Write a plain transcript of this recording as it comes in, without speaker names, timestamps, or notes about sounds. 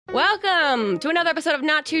Welcome to another episode of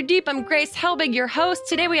Not Too Deep. I'm Grace Helbig, your host.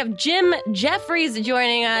 Today we have Jim Jefferies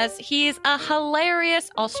joining us. He's a hilarious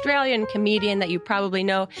Australian comedian that you probably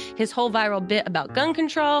know his whole viral bit about gun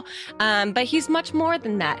control. But he's much more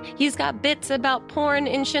than that. He's got bits about porn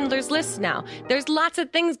in Schindler's List now. There's lots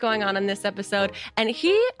of things going on in this episode, and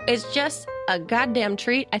he is just a goddamn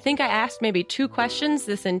treat. I think I asked maybe 2 questions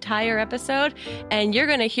this entire episode, and you're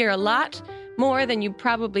going to hear a lot more than you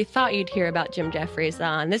probably thought you'd hear about Jim Jefferies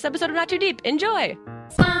on this episode of Not Too Deep. Enjoy!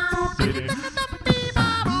 Not too deep,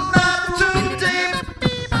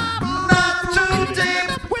 not too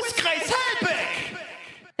deep with Grace Helbig.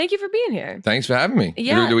 Thank you for being here. Thanks for having me.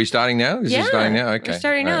 Yeah. Are we starting now? This is starting now? Okay. We're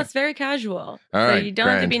starting now. All right. It's very casual. All so right, you don't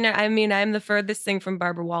have to grand. be, I mean, I'm the furthest thing from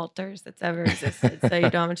Barbara Walters that's ever existed. So you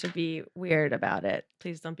don't have to be weird about it.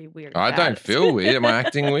 Please don't be weird I about don't it. feel weird. Am I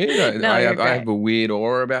acting weird? No, I you're have great. a weird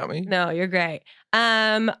aura about me. No, you're great.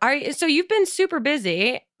 So you've been super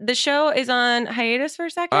busy. The show is on hiatus for a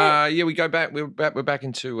second. Yeah, we go back. We're back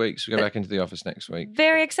in 2 weeks. We go back into the office next week.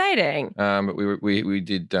 Very exciting. But we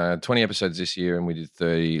did 20 episodes this year, and we did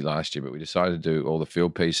 30 last year. But we decided to do all the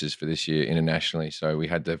field pieces for this year internationally, so we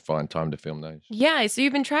had to find time to film those. Yeah, so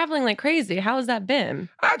you've been traveling like crazy. How has that been?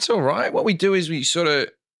 That's all right. What we do is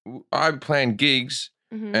I plan gigs.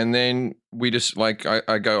 Mhm. And then we just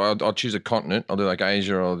I'll choose a continent. I'll do like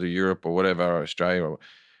Asia or I'll do Europe or whatever, or Australia.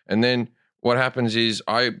 And then what happens is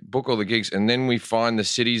I book all the gigs and then we find the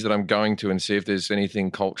cities that I'm going to and see if there's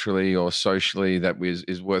anything culturally or socially that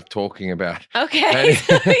is worth talking about. Okay.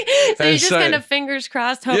 So you and just so- kind of fingers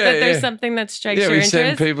crossed, hope Yeah, that there's yeah. something that strikes Yeah, your we send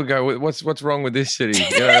interest. people go, what's wrong with this city?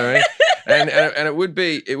 You know what I mean? And it would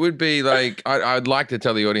be like I'd like to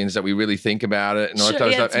tell the audience that we really think about it and all that Sure, type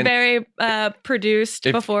of yeah, stuff. it's And very produced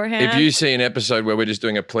beforehand. if you see an episode where we're just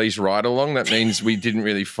doing a police ride along, that means we didn't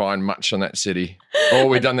really find much on that city, or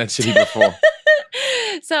we've done that city before.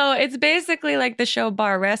 So it's basically like the show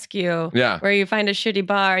Bar Rescue, Yeah. where you find a shitty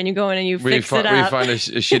bar and you go in and you fix it We up. find a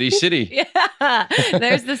shitty city. Yeah,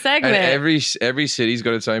 there's the segment. And every city's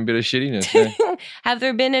got its own bit of shittiness. Yeah. Have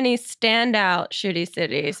there been any standout shitty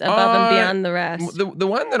cities above and beyond the rest? The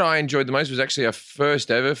one that I enjoyed the most was actually our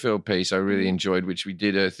first ever field piece I really enjoyed, which we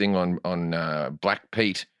did a thing on Black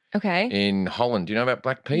Pete Okay. in Holland. Do you know about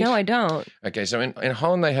Black Pete? No, I don't. Okay, so in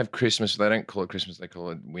Holland they have Christmas. They don't call it Christmas; they call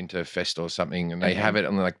it Winterfest or something, and they Okay. have it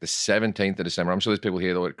on like the 17th of December. I'm sure there's people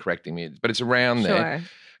here that are correcting me, but it's around there. Sure.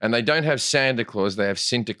 And they don't have Santa Claus; they have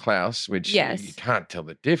Sinterklaas, which Yes. you can't tell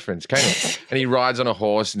the difference, can you? And he rides on a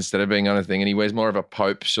horse instead of being on a thing, and he wears more of a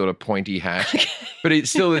Pope sort of pointy hat. But it's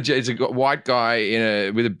still it's a white guy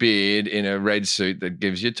with a beard in a red suit that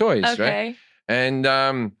gives you toys, right? Okay.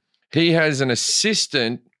 And he has an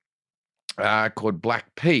assistant called Black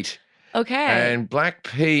Pete. Okay. And Black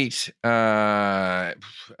Pete,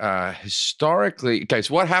 historically, okay,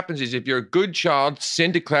 so what happens is if you're a good child,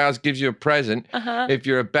 Santa Claus gives you a present. Uh-huh. If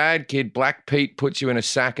you're a bad kid, Black Pete puts you in a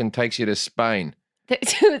sack and takes you to Spain.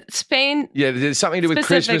 Spain. Yeah, there's something to do with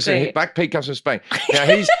Christmas. Specifically. And Black Pete comes from Spain.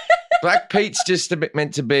 Now, Black Pete's just a bit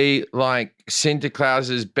meant to be like Santa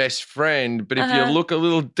Claus's best friend. But if you Uh-huh. look a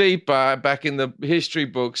little deeper, back in the history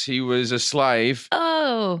books, he was a slave,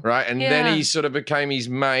 Oh. right? And Yeah. then he sort of became his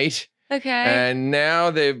mate. Okay. And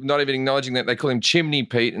now they're not even acknowledging that. They call him Chimney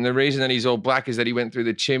Pete. And the reason that he's all black is that he went through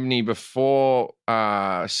the chimney before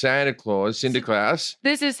Santa Claus, Sinterklaas.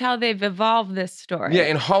 This is how they've evolved this story. Yeah,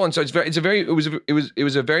 in Holland. So it was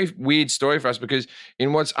a very weird story for us because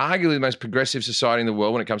in what's arguably the most progressive society in the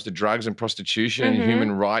world when it comes to drugs and prostitution and Mhm.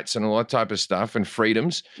 human rights and all that type of stuff and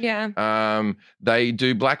freedoms, Yeah. they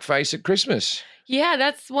do blackface at Christmas. Yeah,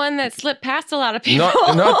 that's one that slipped past a lot of people.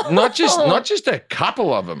 Not just a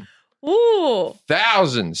couple of them. Ooh.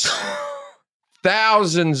 Thousands.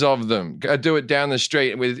 Thousands of them do it down the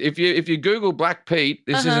street. With if you Google Black Pete,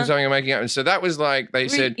 this isn't something I'm making up. And so that was like they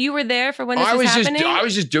said. You were there for when this I was was happening? I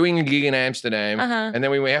was just doing a gig in Amsterdam, Uh-huh. and then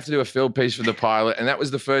we have to do a field piece for the pilot, and that was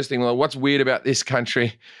the first thing. Well, what's weird about this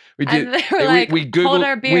country? We did. And they were like, "Hold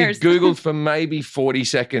our beers." We Googled for maybe 40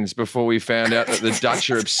 seconds before we found out that the Dutch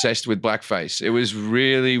are obsessed with blackface. It was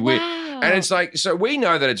really weird. Wow. And it's like, so we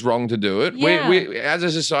know that it's wrong to do it. Yeah. We as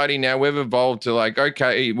a society now, we've evolved to like,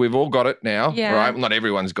 okay, we've all got it now, Yeah. right? Not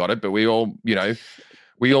everyone's got it, but we all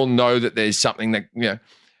know that there's something that,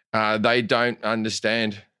 they don't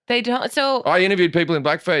understand. They don't. So I interviewed people in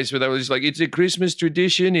blackface where they were just like, it's a Christmas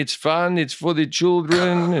tradition, it's fun, it's for the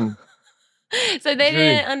children. And So they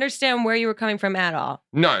didn't understand where you were coming from at all.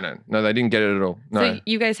 No, they didn't get it at all. No. So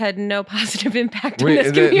you guys had no positive impact on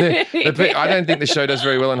this community. I don't think the show does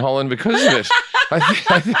very well in Holland because of it.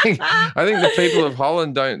 I think the people of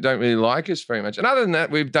Holland don't really like us very much. And other than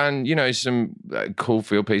that, we've done some cool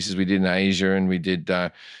field pieces. We did in Asia, and we did.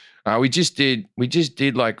 We just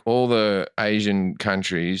did like all the Asian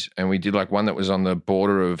countries, and we did like one that was on the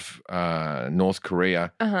border of North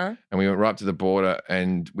Korea, and we went right up to the border,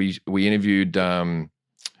 and we interviewed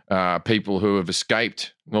people who have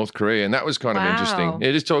escaped North Korea, and that was kind of interesting.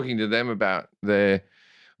 Yeah, just talking to them about their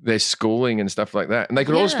schooling and stuff like that, and they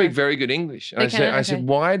could all speak very good English. And I said,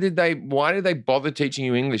 why did they bother teaching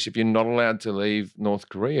you English if you're not allowed to leave North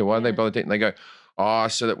Korea? Why did they bother teaching? They go,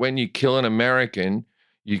 so that when you kill an American,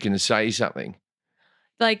 you can say something.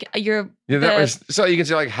 Like so you can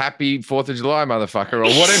say like happy 4th of July, motherfucker, or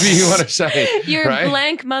whatever you want to say. Your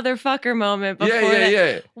blank motherfucker moment before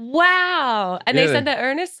that. Wow. And they said that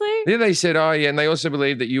earnestly? Yeah, they said, and they also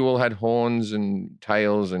believed that you all had horns and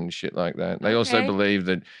tails and shit like that. They also believed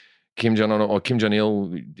that Kim Jong-un or Kim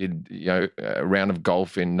Jong-il did a round of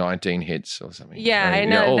golf in 19 hits or something. Yeah, I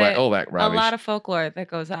know. All that rubbish. A lot of folklore that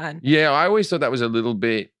goes on. Yeah, I always thought that was a little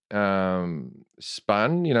bit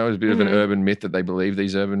spun. It was a bit of an urban myth that they believe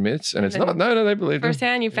these urban myths, and it's not. No, they believe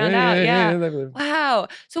firsthand. You found out, yeah. They believe. Wow.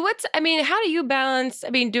 So how do you balance?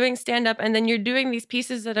 Doing stand up, and then you're doing these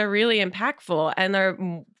pieces that are really impactful and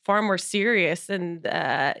are far more serious and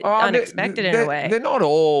unexpected in a way. They're not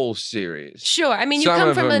all serious. Sure. You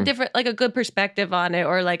come from a different, like a good perspective on it,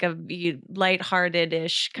 or like a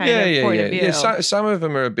lighthearted-ish kind of point of view. Yeah, some of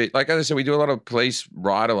them are a bit, like as I said, we do a lot of police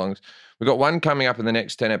ride-alongs. We've got one coming up in the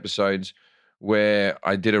next 10 episodes where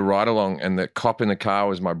I did a ride-along and the cop in the car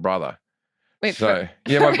was my brother. Wait, my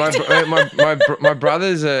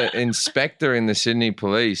brother's an inspector in the Sydney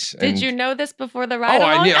Police. Did you know this before the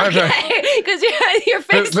ride-along? I knew. Because your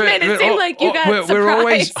face made it seem like you got surprised. We're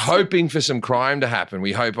always hoping for some crime to happen.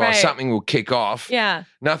 We hope something will kick off. Yeah.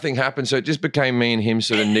 Nothing happened, so it just became me and him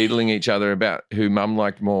sort of needling each other about who mum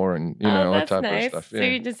liked more and all that type of stuff. Yeah. So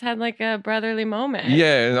you just had like a brotherly moment.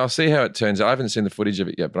 Yeah, and I'll see how it turns out. I haven't seen the footage of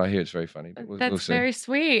it yet, but I hear it's very funny. That's very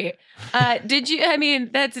sweet. Did you?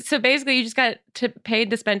 That's so basically you just got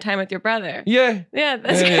paid to spend time with your brother. Yeah. Yeah,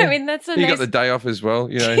 that's good. That's so nice. He got the day off as well.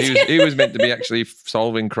 He was meant to be actually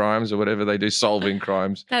solving crimes or whatever they do, solving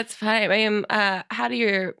crimes. That's fine. How do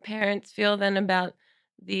your parents feel then about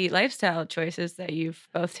the lifestyle choices that you've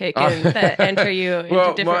both taken that enter you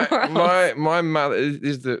into different worlds? My mother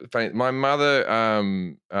is the funny. My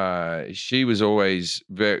mother, she was always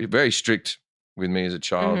very, very strict with me as a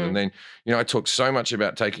child, and then I talked so much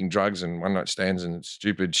about taking drugs and one night stands and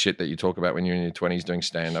stupid shit that you talk about when you're in your 20s doing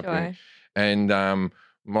stand up, and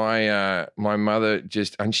my mother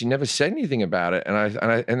and she never said anything about it,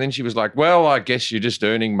 and then she was like, well, I guess you're just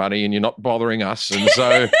earning money and you're not bothering us, and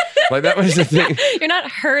so like that was the thing. You're not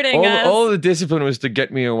hurting us. All the discipline was to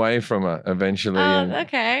get me away from her eventually.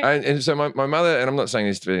 Okay. And so my mother, and I'm not saying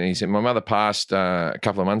this to any sense, my mother passed a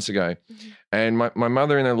couple of months ago. And my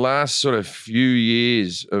mother, in the last sort of few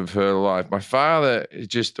years of her life, my father has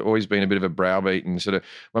just always been a bit of a browbeaten sort of.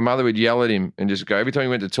 My mother would yell at him and just go, every time he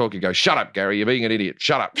went to talk, he'd go, shut up, Gary, you're being an idiot.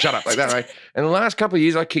 Shut up, like that, right? And the last couple of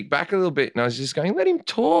years, I kicked back a little bit and I was just going, let him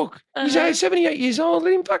talk. He's 78 years old,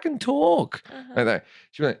 let him fucking talk. Like that.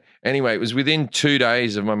 Anyway, it was within 2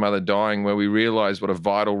 days of my mother dying where we realized what a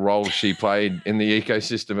vital role she played in the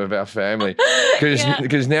ecosystem of our family.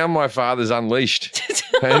 Because now my father's unleashed.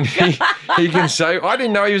 And he can say, I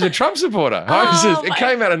didn't know he was a Trump supporter. It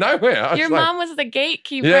came out of nowhere. Your mom was the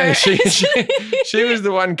gatekeeper. Yeah, she was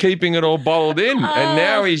the one keeping it all bottled in. And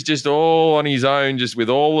now he's just all on his own, just with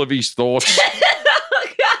all of his thoughts.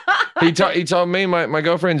 He told me my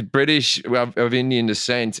girlfriend's British of Indian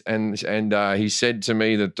descent, and he said to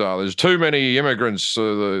me that there's too many immigrants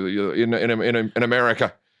in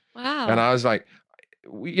America. Wow. And I was like,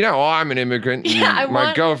 I'm an immigrant. And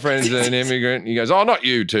my girlfriend's an immigrant. And he goes, oh, not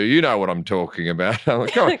you two. You know what I'm talking about. I'm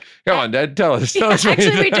like, come on, Dad, tell us. Actually,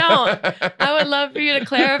 we don't. I would love for you to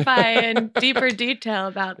clarify in deeper detail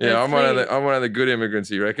about this. Yeah, I'm one of the good immigrants,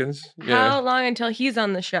 he reckons. How long until he's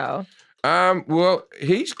on the show? Well,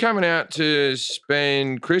 he's coming out to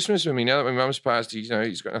spend Christmas with me now that my mum's passed.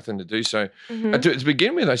 He's got nothing to do. So to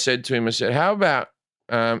begin with, I said to him, how about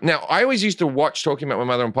now, I always used to watch Talking About My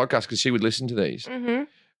Mother on podcasts because she would listen to these.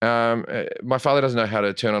 My father doesn't know how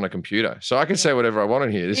to turn on a computer, so I can say whatever I want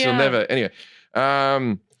in here. This will never. Anyway,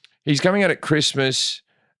 he's coming out at Christmas.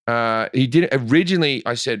 He did originally.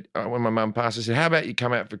 I said when my mum passed, I said, "How about you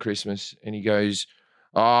come out for Christmas?" And he goes,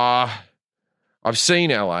 "I've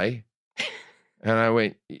seen LA." And I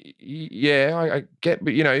went, yeah, I get,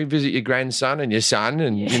 but, you visit your grandson and your son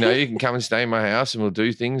and, you can come and stay in my house and we'll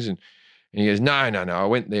do things. And he goes, no, I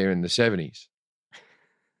went there in the 70s.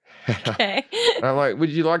 Okay. And I'm like, would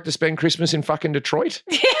you like to spend Christmas in fucking Detroit?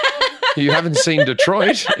 You haven't seen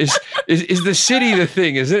Detroit. Is the city the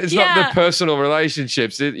thing, is it? It's not the personal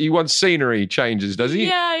relationships. He wants scenery changes, does he?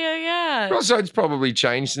 Yeah. Also, it's probably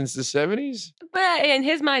changed since the 70s. But in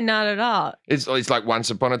his mind, not at all. It's like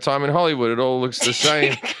Once Upon a Time in Hollywood. It all looks the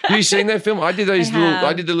same. Have you seen that film? I did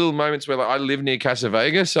I did the little moments where I live near Casa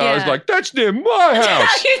Vega, so I was like, that's near my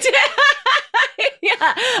house. You did. Yeah,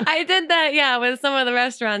 I did that, with some of the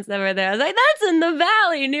restaurants that were there. I was like, that's in the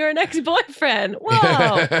valley near an ex-boyfriend. Whoa.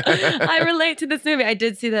 I relate to this movie. I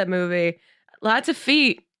did see that movie. Lots of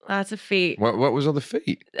feet. What was all the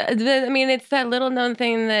feet? I mean, it's that little known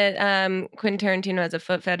thing that Quentin Tarantino has a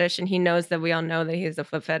foot fetish, and he knows that we all know that he has a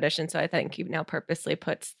foot fetish, and so I think he now purposely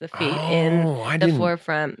puts the feet in the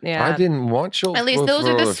forefront. Yeah, I didn't watch all. At least those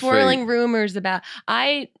are the swirling rumors about.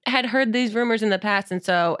 I had heard these rumors in the past, and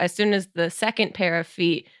so as soon as the second pair of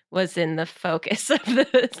feet was in the focus of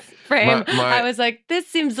the frame, I was like, this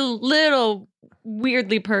seems a little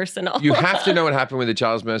weirdly personal. You have to know what happened with the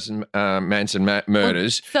Charles Manson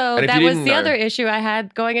murders. So that was the other issue I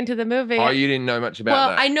had going into the movie. Oh, you didn't know much about that?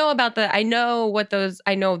 Well, I know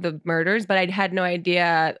the murders, but I had no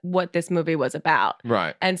idea what this movie was about.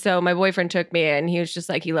 Right. And so my boyfriend took me and he was just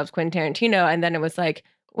like, he loves Quentin Tarantino. And then it was like,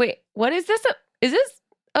 wait, what is this? Is this?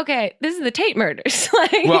 Okay, this is the Tate murders.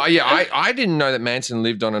 Well, yeah, I didn't know that Manson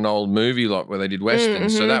lived on an old movie lot where they did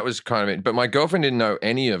westerns. So that was kind of it. But my girlfriend didn't know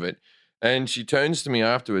any of it. And she turns to me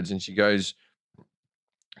afterwards and she goes,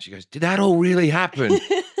 did that all really happen?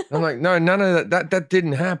 I'm like, no, none of that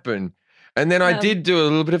didn't happen. And then I did do a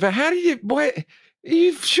little bit of how do you,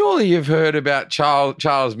 surely you've heard about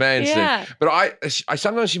Charles Manson. Yeah. But I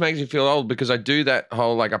sometimes she makes me feel old because I do that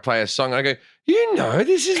whole, I play a song and I go,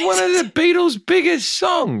 this is one of the Beatles' biggest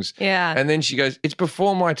songs. Yeah. And then she goes, it's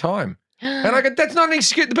before my time. And I go, that's not an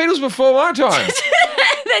excuse. The Beatles before my time.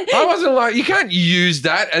 I wasn't like, you can't use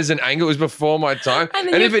that as an angle. It was before my time. And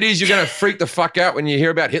if it is, you're going to freak the fuck out when you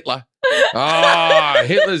hear about Hitler.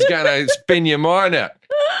 Hitler's going to spin your mind out.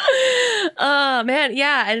 Oh, man.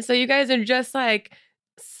 Yeah. And so you guys are just like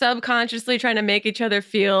subconsciously trying to make each other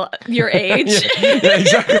feel your age.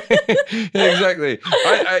 Exactly.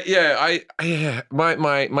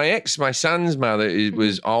 My son's mother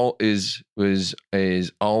is older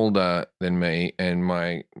than me, and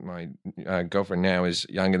my girlfriend now is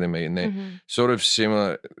younger than me, and they're sort of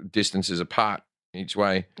similar distances apart each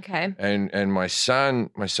way. Okay. And my son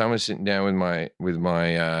was sitting down with my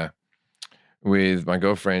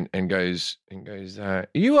girlfriend and goes, are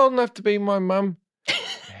you old enough to be my mum?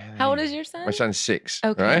 How old is your son? My son's 6.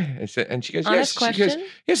 Okay. Right? And she goes, Honest yes. question? She goes,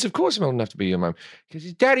 yes, of course I'm old enough to be your mum. Because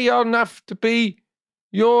is daddy old enough to be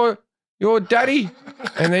your daddy?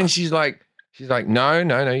 And then she's like,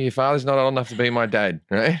 no, your father's not old enough to be my dad,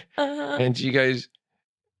 right? Uh-huh. And she goes,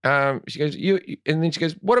 you, and then she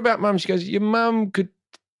goes, what about mum? She goes, your mum could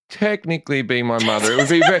technically be my mother. It would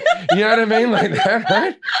be very, you know what I mean? Like that,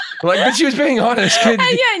 right? But she was being honest. Yeah,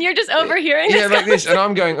 and you're just overhearing this like this. And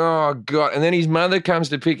I'm going, oh, God. And then his mother comes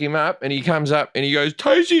to pick him up, and he comes up, and he goes,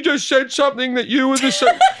 Tacy just said something that you were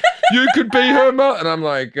you could be her mother. And I'm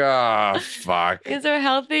like, fuck. These are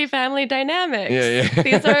healthy family dynamics. Yeah.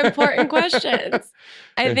 These are important questions.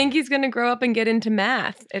 I think he's going to grow up and get into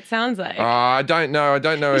math, it sounds like. I don't know. I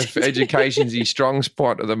don't know if education's his strong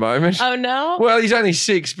spot at the moment. Oh, no? Well, he's only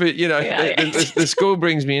 6, but, the school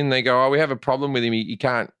brings me in. They go, we have a problem with him. He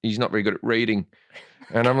can't. He's not very good at reading.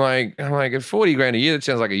 And I'm like, at $40,000 a year, that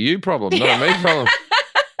sounds like a you problem, not a me problem.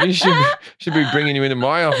 You should be bringing you into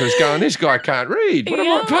my office going, this guy can't read. What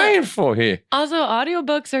am I paying for here? Also,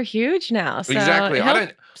 audiobooks are huge now. So exactly. I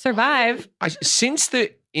don't survive. Since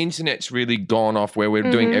the internet's really gone off where we're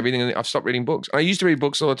doing everything, I've stopped reading books. I used to read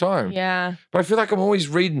books all the time. Yeah. But I feel like I'm always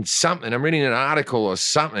reading something. I'm reading an article or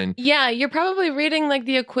something. Yeah, you're probably reading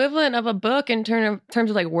the equivalent of a book in terms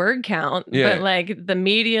of word count. Yeah. But the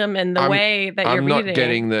medium and the way that you're reading. I'm not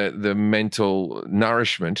getting the mental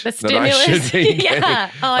nourishment the stimulus. That I should be getting.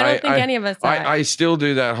 Yeah. Oh, I don't think any of us are. I still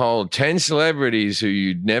do that whole 10 celebrities who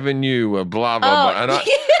you never knew were blah, blah, blah.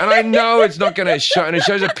 And I know it's not going to show. And it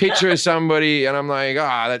shows a picture of somebody and I'm like,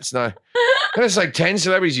 that's not. And it's like 10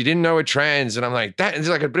 celebrities you didn't know were trans. And I'm like, that is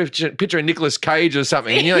like a picture of Nicolas Cage or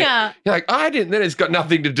something. And you're like, I didn't. Then it's got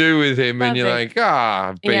nothing to do with him. And you're like,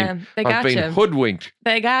 I've been hoodwinked.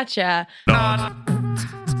 They gotcha. Not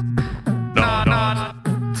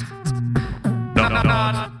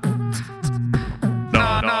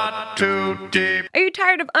too deep. Are you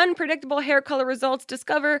Tired of unpredictable hair color results?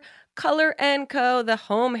 Discover Color & Co., the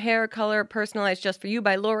home hair color personalized just for you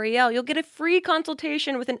by L'Oreal. You'll get a free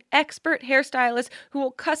consultation with an expert hairstylist who will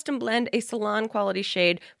custom blend a salon quality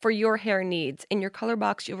shade for your hair needs. In your color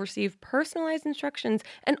box, you'll receive personalized instructions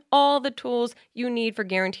and all the tools you need for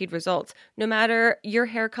guaranteed results, no matter your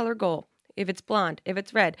hair color goal. If it's blonde, if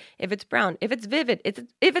it's red, if it's brown, if it's vivid, if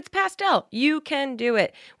it's pastel, you can do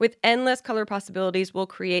it. With endless color possibilities, we'll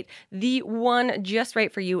create the one just right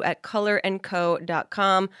for you at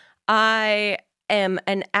colorsandco.com. I am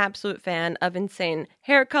an absolute fan of insane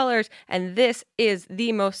hair colors, and this is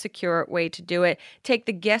the most secure way to do it. Take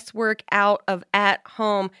the guesswork out of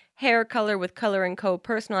at-home hair color with Color & Co.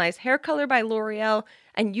 personalized hair color by L'Oreal,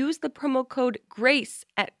 and use the promo code GRACE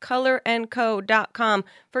at colorsandco.com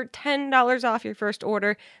for $10 off your first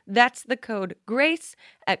order. That's the code GRACE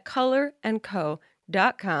at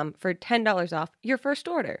colorsandco.com for $10 off your first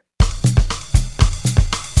order.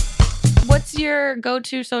 What's your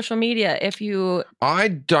go-to social media if you... I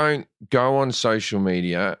don't go on social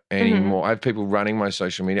media anymore. I have people running my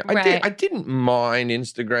social media. Right. I didn't mind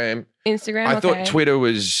Instagram. Instagram, I okay. thought Twitter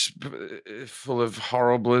was full of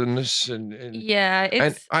horribleness and yeah,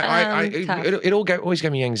 it's tough. it always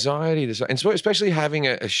gave me anxiety. And so especially having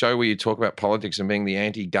a show where you talk about politics and being the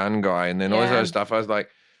anti-gun guy and then all this other stuff. I was like,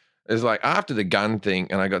 it's like after the gun thing,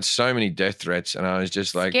 and I got so many death threats, and I was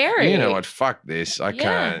just like, Scary. You know what? Fuck this. I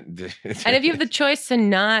can't. And if you have the choice to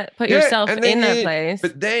not put yourself in that place.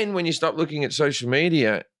 But then when you stop looking at social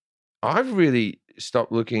media, I've really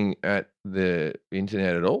stopped looking at the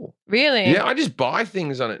internet at all. Really? Yeah, I just buy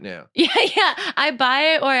things on it now. Yeah. I buy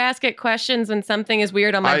it or I ask it questions when something is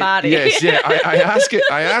weird on my body. Yes, yeah.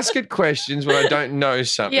 I ask it questions when I don't know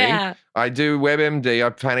something. Yeah. I do WebMD.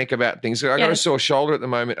 I panic about things. I got a sore shoulder at the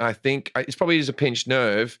moment. I think it's probably just a pinched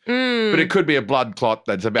nerve, but it could be a blood clot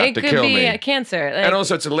that's about to kill me. It could be cancer. And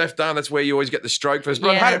also it's a left arm. That's where you always get the stroke first.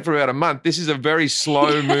 But I've had it for about a month. This is a very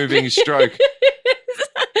slow moving stroke.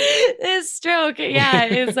 This stroke,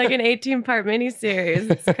 it's like an 18-part miniseries.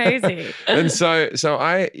 It's crazy. And so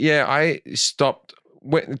I stopped.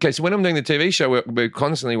 So when I'm doing the TV show, we're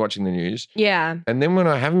constantly watching the news. Yeah. And then when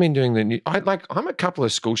I haven't been doing the news, I'm a couple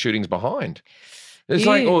of school shootings behind. It's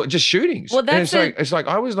or just shootings. Well, that's it's like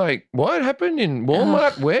I was like, what happened in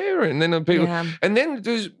Walmart? Where? And then people, and then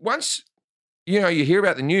there's once. You know, you hear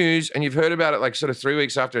about the news and you've heard about it like sort of 3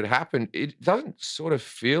 weeks after it happened. It doesn't sort of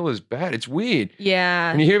feel as bad. It's weird.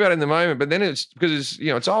 Yeah. And you hear about it in the moment, but then it's because it's,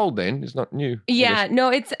 it's old then. It's not new. Yeah.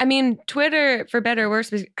 No, Twitter, for better or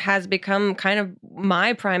worse, has become kind of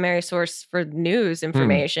my primary source for news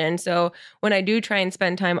information. So when I do try and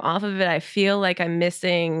spend time off of it, I feel like I'm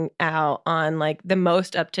missing out on like the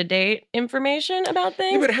most up-to-date information about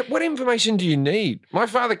things. Yeah, but what information do you need? My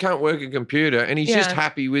father can't work a computer and he's just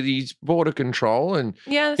happy with his border control and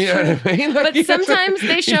that's you know true. what I mean? But sometimes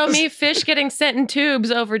they show me fish getting sent in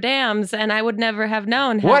tubes over dams, and I would never have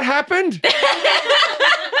known. What happened?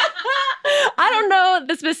 I don't know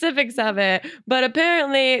the specifics of it, but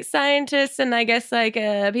apparently scientists and I guess like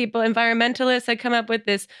people, environmentalists had come up with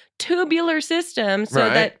this tubular system so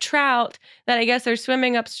that trout that I guess are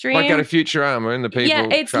swimming upstream. Like at a Futurama and the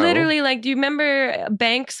people it's travel. literally like, do you remember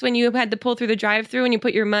banks when you had to pull through the drive-through and you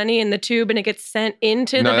put your money in the tube and it gets sent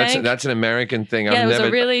into the bank? No, that's an American thing. Yeah, it was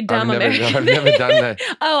a really dumb American I've never done that.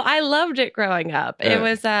 Oh, I loved it growing up. Yeah. It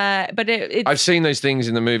was, but it's... I've seen those things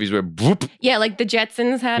in the movies where... Whoop. Yeah, like the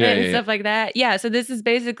Jetsons had it and stuff like that. Yeah, so this is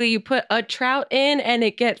basically you put a trout in and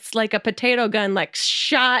it gets like a potato gun like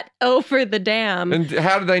shot over the dam. And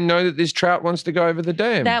how do they know that this trout wants to go over the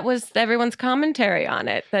dam? That was everyone's commentary on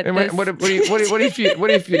it. That and what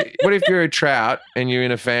if you're a trout and you're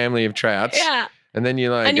in a family of trouts? Yeah. And then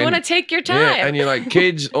you're like, and you want to take your time. Yeah, and you're like,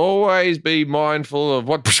 kids, always be mindful of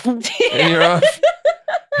what, and you're off.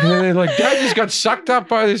 And then they're like, Dad just got sucked up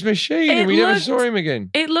by this machine and we never saw him again.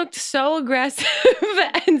 It looked so aggressive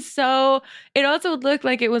and so it also looked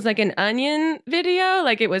like it was like an Onion video,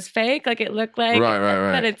 like it was fake, like it looked like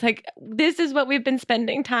right. But it's like, this is what we've been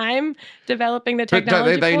spending time developing the But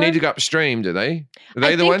technology they for. need to go upstream, do they? Are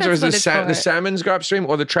they the ones, or is the salmons go upstream,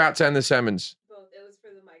 or the trouts and the salmons? Well, it was for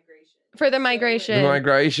the migration. For the migration. The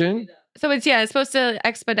migration? So it's supposed to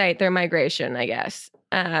expedite their migration, I guess.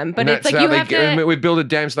 But and it's like you have to... We build a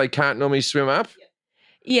dam so they can't normally swim up?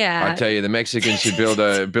 Yeah. I tell you, the Mexicans should build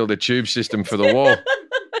a tube system for the wall.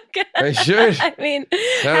 They should. I mean,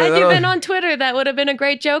 had you been on Twitter, that would have been a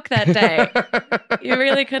great joke that day. You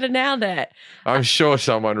really could have nailed it. I'm sure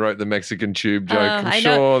someone wrote the Mexican tube joke. I'm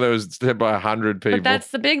sure there was said by 100 people. But that's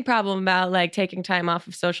the big problem about like taking time off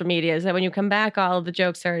of social media is that when you come back, all of the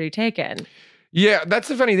jokes are already taken. Yeah, that's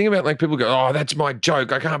the funny thing about like people go, oh, that's my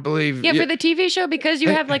joke. I can't believe. Yeah, for the TV show, because you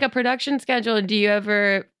have like a production schedule, do you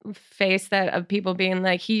ever face that of people being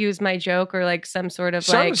like, he used my joke, or like some sort of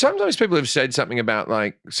like. Sometimes people have said something about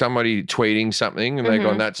like somebody tweeting something and they've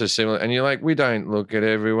gone, that's a similar. And you're like, we don't look at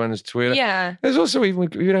everyone's Twitter. Yeah. There's also even,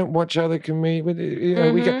 we don't watch other comedians. You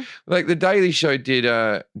know, we go, like the Daily Show did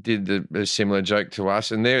a similar joke to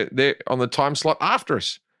us, and they're on the time slot after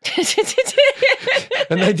us.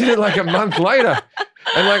 And they did it like a month later.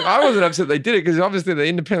 And like, I wasn't upset they did it because obviously they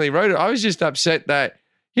independently wrote it. I was just upset that,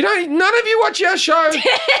 none of you watch our show.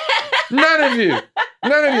 None of you.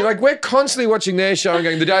 Like, we're constantly watching their show and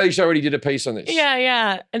going, the Daily Show already did a piece on this.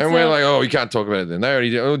 Yeah. And so, we're like, oh, we can't talk about it then. They already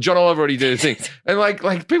did. Oh, John Oliver already did a thing. And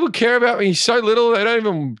like people care about me so little. They don't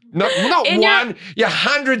even, not one, your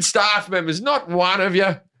 100 staff members, not one of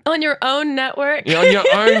you. On your own network. Yeah, on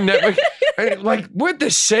your own network. And like, weren't the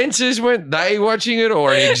censors, weren't they watching it,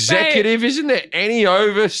 or an executive? Right. Isn't there any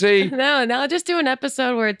oversee? No, I'll just do an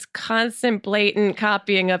episode where it's constant, blatant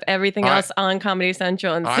copying of everything else on Comedy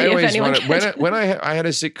Central and see if anyone when I had a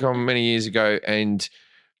sitcom many years ago, and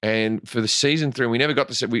for the season 3, we never got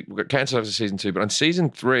to we got cancelled after season 2, but on season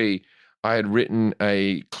 3, I had written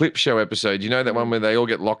a clip show episode. You know that one where they all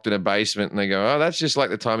get locked in a basement and they go, oh, that's just like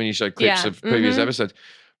the time when you show clips of previous episodes.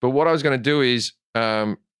 But what I was going to do is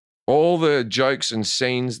all the jokes and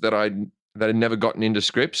scenes that had never gotten into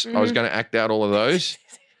scripts, I was going to act out all of those.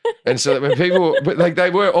 And so that when people, but like they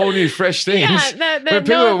were all new, fresh things, when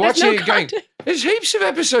people were watching it going, there's heaps of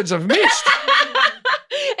episodes I've missed.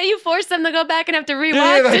 And you force them to go back and have to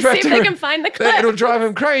rewatch to see if they can find the clip. It'll drive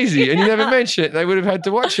them crazy. And you never mention it. They would have had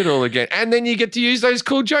to watch it all again. And then you get to use those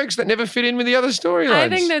cool jokes that never fit in with the other storylines. I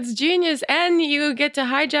think that's genius. And you get to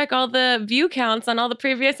hijack all the view counts on all the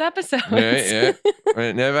previous episodes. Yeah.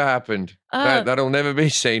 It never happened. That'll never be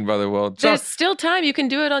seen by the world. There's still time. You can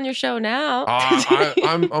do it on your show now.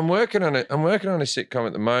 I'm working on it. I'm working on a sitcom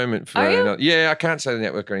at the moment. Are you? Yeah, I can't say the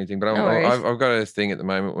network or anything, but I've got a thing at the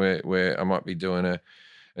moment where I might be doing a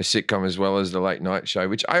sitcom as well as the late night show,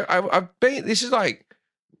 which I've been. This is like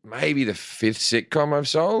maybe the 5th sitcom I've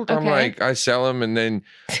sold. Okay. I'm like, I sell them, and then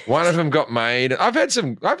one of them got made. I've had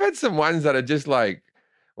some ones that are just like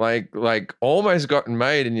almost gotten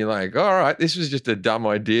made, and you're like, all right, this was just a dumb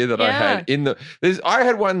idea that I had I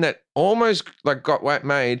had one that almost like got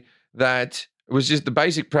made that was just the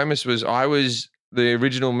basic premise was I was the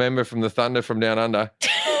original member from the Thunder from Down Under.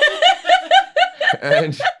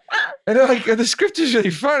 And like the script is really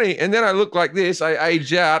funny, and then I look like this. I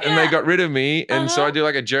age out, and they got rid of me, and so I do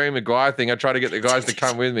like a Jerry Maguire thing. I try to get the guys to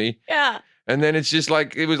come with me. Yeah. And then it's just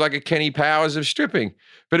like it was like a Kenny Powers of stripping,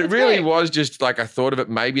 but it really was just like I thought of it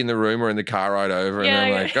maybe in the room or in the car ride over, and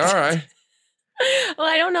I'm like, all right. Well,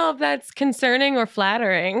 I don't know if that's concerning or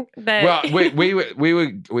flattering. Well, we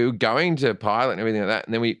were going to pilot and everything like that,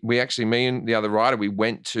 and then we actually, me and the other writer, we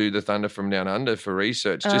went to the Thunder from Down Under for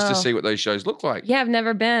research just to see what those shows look like. Yeah, I've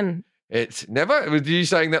never been. It's never. Was you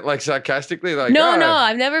saying that like sarcastically? Like no,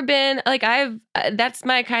 I've never been. Like that's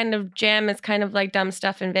my kind of jam. Is kind of like dumb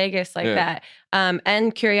stuff in Vegas like that,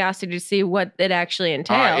 and curiosity to see what it actually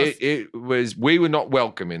entails. It was. We were not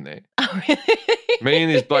welcome in there. Oh, really? Me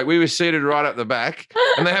and this bloke, we were seated right up the back,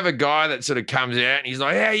 and they have a guy that sort of comes out and he's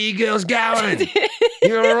like, "How you girls going?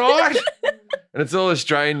 You all right?" And it's all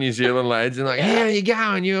Australian, New Zealand lads, and like, "How you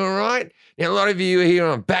going? You all right?" Now, a lot of you are here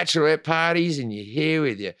on bachelorette parties, and you're here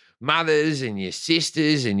with your mothers and your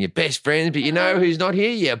sisters and your best friends, but you know who's not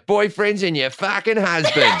here? Your boyfriends and your fucking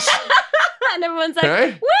husbands. And everyone's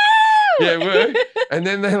like, woo! Yeah, woo. And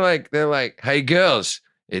then they're like, hey girls,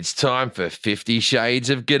 it's time for 50 Shades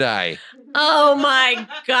of G'day. Oh my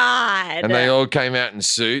God. And they all came out in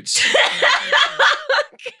suits.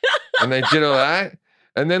 And they did all that.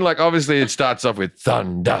 And then like obviously it starts off with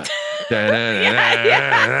thunder. Thunder.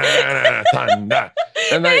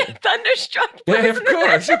 And they Thunderstruck. Yeah, of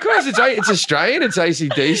course. It's Australian. It's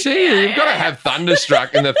AC/DC. You've got to have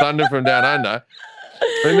Thunderstruck in the Thunder from Down Under.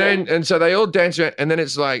 And so they all dance around, and then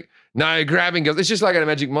it's like, no grabbing girls. It's just like a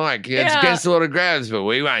Magic Mike. Yeah, it's against a lot of grabs, but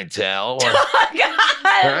we won't tell. Oh God.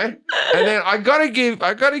 Right? And then I gotta give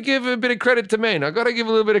a bit of credit to men. I gotta give a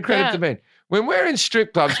little bit of credit to men. When we're in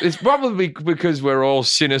strip clubs, it's probably because we're all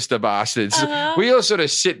sinister bastards. We all sort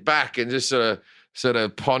of sit back and just sort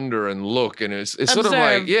of ponder and look, and it's sort of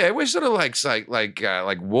like we're sort of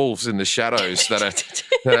like wolves in the shadows that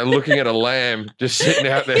are looking at a lamb just sitting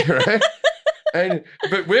out there, right?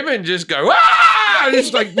 But women just go, ah!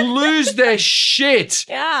 just like lose their shit.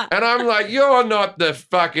 Yeah. And I'm like, you're not the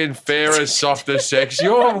fucking fairest, softer sex.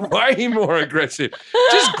 You're way more aggressive.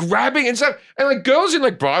 Just grabbing and stuff. And like girls in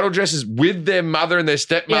like bridal dresses with their mother and their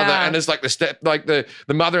stepmother. Yeah. And it's like the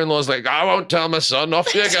mother-in-law's like, I won't tell my son,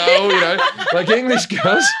 off you go, you know, like English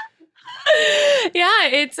girls.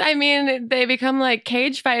 Yeah, they become like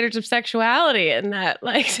cage fighters of sexuality in that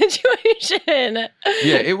like situation.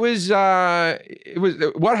 Yeah, it was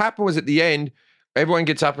what happened was at the end, everyone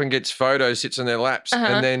gets up and gets photos, sits on their laps,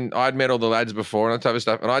 and then I'd met all the lads before and all that type of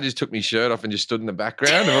stuff, and I just took my shirt off and just stood in the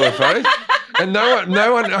background of all the photos. And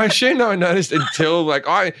no one, I assume no one noticed until like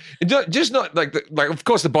just not like of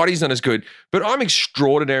course the body's not as good, but I'm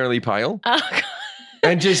extraordinarily pale. Oh, God.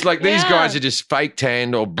 And just like these Yeah. guys are just fake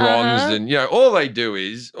tanned or bronzed, and you know, all they do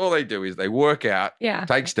is they work out,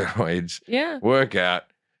 take steroids, work out,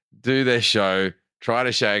 do their show, try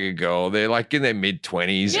to shag a girl. They're like in their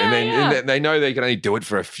mid-20s, and then they know they can only do it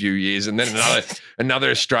for a few years, and then another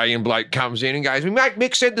Australian bloke comes in and goes, "Mate,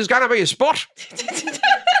 Mick said there's going to be a spot."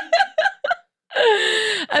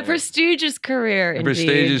 A prestigious career, indeed.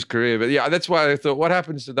 Prestigious career, but yeah, that's why I thought, what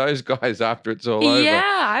happens to those guys after it's all over? Yeah,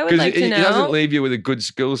 I would like to know. It doesn't leave you with a good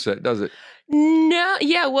skill set, does it? No,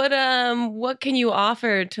 yeah. What can you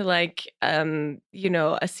offer to like a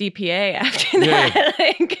CPA after that?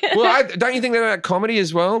 Like, Well, don't you think they're about comedy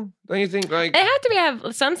as well? Don't you think like they have to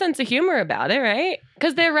have some sense of humor about it, right?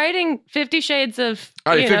 Because they're writing 50 Shades of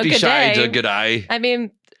 50 Shades G'day. of G'day? I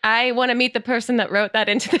mean, I want to meet the person that wrote that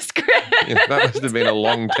into the script. Yeah, that must have been a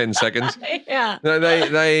long 10 seconds. Yeah. No,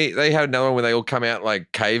 they had another one where they all come out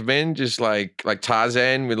like cavemen, just like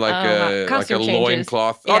Tarzan with like a costume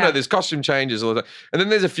loincloth. changes. Oh Yeah. no, there's costume changes all the time. And then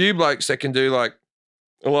there's a few blokes that can do like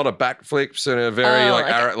a lot of backflips and a very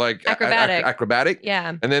acrobatic.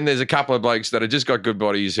 Yeah. And then there's a couple of blokes that have just got good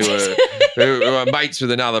bodies who are who are mates with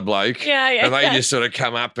another bloke. Yeah. And they just sort of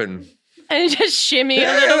come up and just shimmy a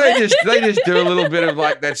little bit. they just do a little bit of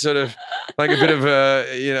like that sort of like a bit of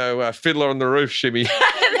a Fiddler on the Roof shimmy.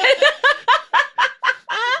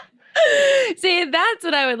 See, that's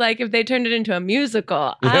what I would like if they turned it into a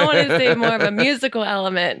musical. I want to see more of a musical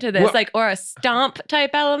element to this, or a stomp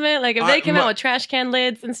type element. Like if they came out with trash can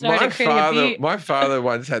lids and started creating a beat. My father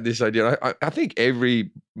once had this idea. I think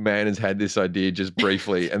every man has had this idea just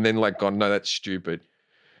briefly and then like gone, no, that's stupid.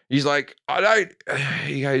 He's like,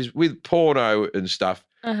 he goes, with porno and stuff,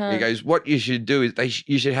 he goes, what you should do is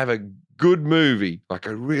you should have a good movie, like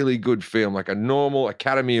a really good film, like a normal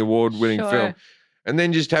Academy Award winning film. And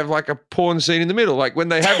then just have like a porn scene in the middle. Like when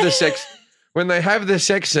they have the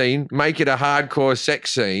sex scene, make it a hardcore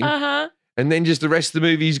sex scene. And then just the rest of the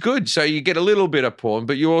movie is good. So you get a little bit of porn,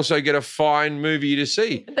 but you also get a fine movie to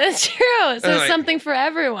see. That's true. So like, something for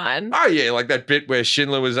everyone. Oh yeah, like that bit where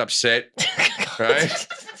Schindler was upset, right?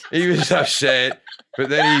 He was upset, but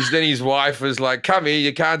then his wife was like, "Come here,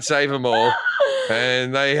 you can't save them all."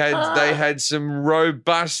 And they had some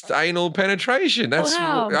robust anal penetration. That's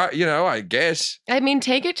I guess. I mean,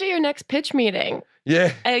 take it to your next pitch meeting.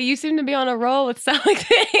 Yeah. You seem to be on a roll with selling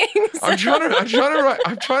things. I've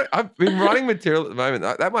been writing material at the moment.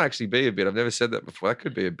 That might actually be a bit. I've never said that before. That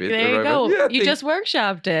could be a bit. There you go. Yeah, you just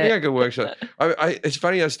workshopped it. Yeah, I could workshop. It's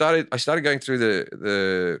funny. I started going through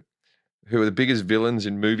the who are the biggest villains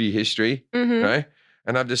in movie history, right?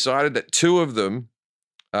 And I've decided that two of them,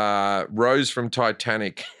 Rose from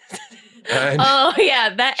Titanic. And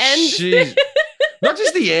that end. Not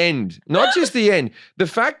just the end. The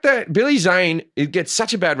fact that Billy Zane gets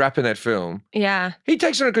such a bad rap in that film. Yeah. He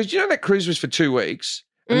takes on it because that cruise was for 2 weeks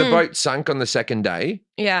and the boat sunk on the second day.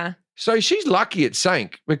 Yeah. So she's lucky it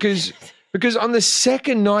sank because on the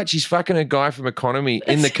second night she's fucking a guy from Economy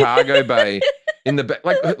in the cargo bay. In the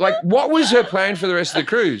like, what was her plan for the rest of the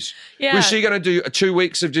cruise? Yeah. Was she going to do 2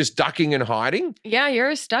 weeks of just ducking and hiding? Yeah,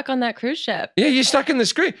 you're stuck on that cruise ship. Yeah, you're stuck in the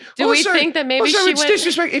screen. Do we think that maybe she it's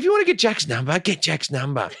disrespect. If you want to get Jack's number, get Jack's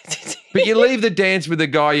number. But you leave the dance with the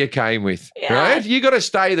guy you came with, right? You got to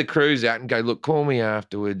stay the cruise out and go, look, call me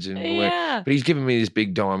afterwards. And but he's giving me this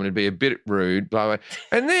big diamond. It'd be a bit rude, blah, blah.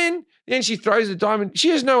 And then she throws the diamond. She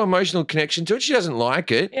has no emotional connection to it. She doesn't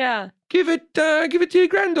like it. Yeah. Give it to your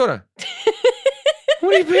granddaughter.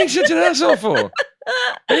 What are you being such an asshole for?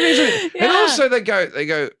 And also they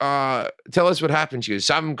go, tell us what happened. She goes,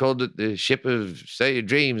 some called it the ship of Say Your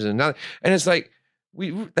Dreams and another. And it's like,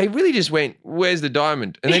 they really just went, where's the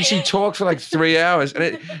diamond? And then she talked for like 3 hours.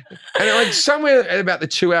 And like somewhere at about the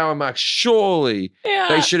 2 hour mark, surely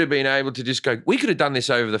they should have been able to just go, we could have done this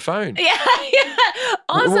over the phone. Yeah.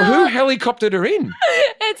 Also, who helicoptered her in?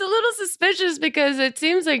 It's a little suspicious because it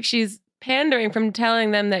seems like she's pandering from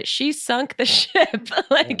telling them that she sunk the ship.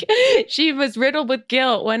 Like she was riddled with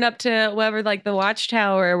guilt, went up to wherever like the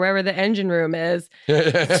watchtower or wherever the engine room is,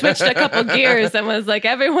 switched a couple gears and was like,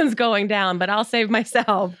 everyone's going down, but I'll save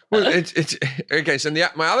myself. Well, it's okay. So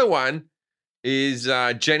my other one is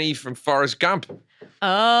Jenny from Forrest Gump.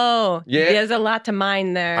 Oh, Yeah. There's a lot to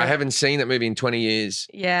mine there. I haven't seen that movie in 20 years.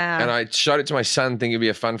 Yeah. And I showed it to my son, thinking it'd be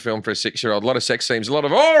a fun film for a 6-year-old. A lot of sex scenes, a lot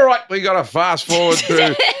of, all right, we got to fast forward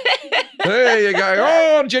through. There you go.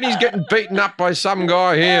 Oh, Jenny's getting beaten up by some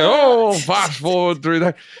guy here. Oh, fast forward through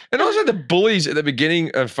that. And also the bullies at the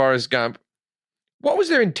beginning of Forrest Gump. What was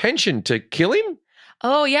their intention? To kill him?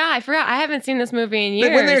 Oh, yeah. I forgot. I haven't seen this movie in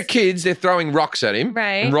years. When they're kids, they're throwing rocks at him.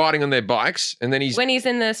 Right. And riding on their bikes. And then when he's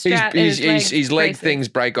in the strap, his leg things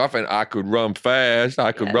break off, and I could run fast.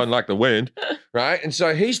 I could run like the wind. Right. And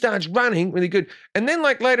so he starts running really good. And then,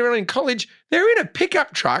 like later on in college, they're in a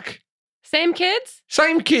pickup truck. Same kids?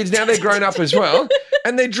 Same kids. Now they're grown up as well.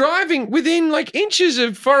 And they're driving within like inches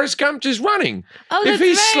of Forrest Gump just running. Oh, if that's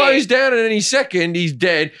he right. slows down at any second, he's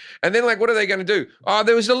dead. And then, like, what are they going to do? Oh,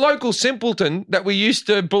 there was a local simpleton that we used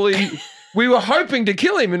to bully. We were hoping to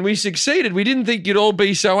kill him and we succeeded. We didn't think you'd all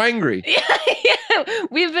be so angry. Yeah.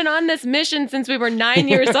 We've been on this mission since we were 9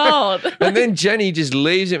 years old. And then Jenny just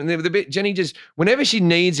leaves him. And Jenny just, whenever she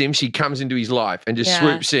needs him, she comes into his life and just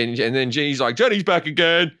swoops in. And then Jenny's like, Jenny's back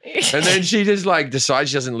again. And then she just like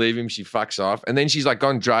decides she doesn't leave him. She fucks off. And then she's like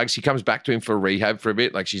on drugs. She comes back to him for rehab for a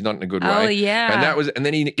bit. Like she's not in a good way. Oh, yeah. And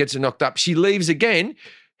then he gets knocked up. She leaves again.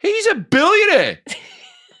 He's a billionaire.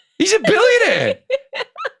 He's a billionaire.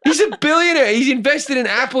 He's a billionaire. He's invested in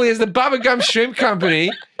Apple. He has the Bubblegum Shrimp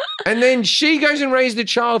Company. And then she goes and raises the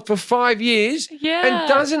child for 5 years and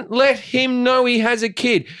doesn't let him know he has a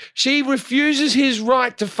kid. She refuses his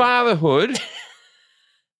right to fatherhood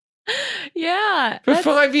for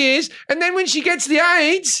 5 years. And then when she gets the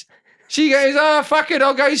AIDS, she goes, oh, fuck it,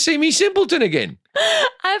 I'll go see me simpleton again.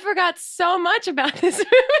 I forgot so much about this movie.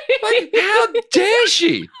 Like, how dare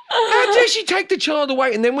she? How dare she take the child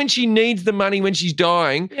away? And then when she needs the money, when she's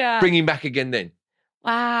dying, bring him back again then.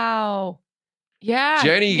 Wow. Yeah.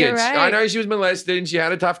 Jenny you're gets, right. I know she was molested and she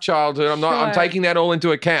had a tough childhood. I'm taking that all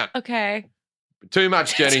into account. Okay. Too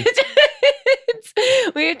much, Jenny.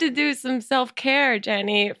 We have to do some self-care,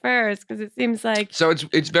 Jenny, first, because it seems like... So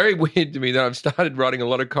it's very weird to me that I've started writing a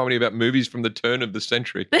lot of comedy about movies from the turn of the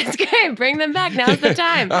century. That's great. Bring them back. Now's the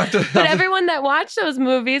time. But everyone that watched those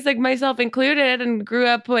movies, like myself included, and grew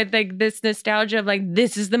up with like this nostalgia of like,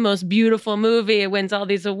 this is the most beautiful movie. It wins all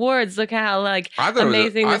these awards. Look how like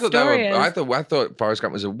amazing the story is. I thought Forrest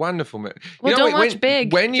Gump was a wonderful movie. Well, don't watch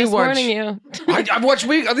Big. When you just watch, warning you. I've watched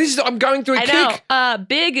Big. I'm going through a kick. I know.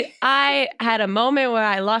 Big, I had a moment where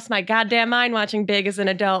I lost my goddamn mind watching Big as an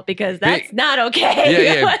adult because that's not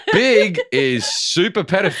okay. Yeah. Big is super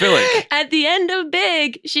pedophilic. At the end of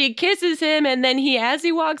Big, she kisses him, and then he, as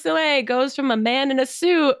he walks away, goes from a man in a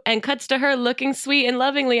suit and cuts to her looking sweet and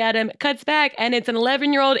lovingly at him, cuts back, and it's an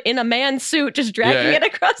 11-year-old in a man's suit just dragging it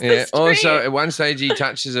across the street. Also, at one stage, he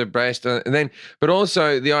touches her breast, and then, but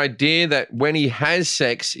also the idea that when he has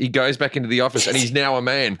sex, he goes back into the office and he's now a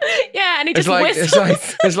man. Yeah, and he just whistles.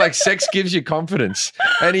 whistles. It's like sex gives you confidence.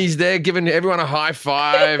 And he's there giving everyone a high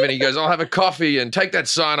five, and he goes, I'll have a coffee and take that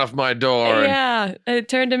sign off my door. Yeah, it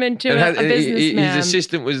turned him into a businessman. His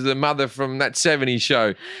assistant was the mother from that 70s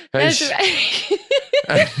show. That's right.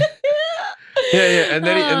 And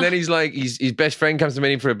then he's like, his best friend comes to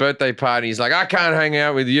meet him for a birthday party. He's like, I can't hang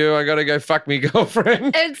out with you. I got to go fuck me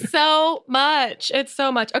girlfriend. It's so much.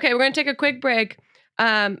 Okay, we're going to take a quick break.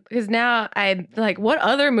 Because now I'm like, what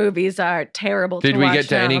other movies are terrible to watch? Did we get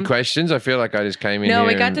to now? any questions? I feel like I just came in No, here.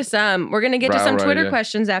 we got to some. We're going to get to some Twitter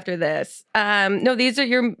questions after this. No, these are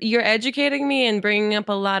you're educating me and bringing up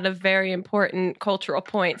a lot of very important cultural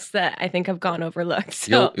points that I think have gone overlooked.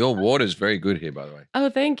 So. Your water's very good here, by the way. Oh,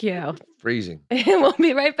 thank you. Freezing. We'll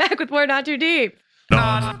be right back with more Not Too Deep.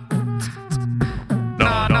 Not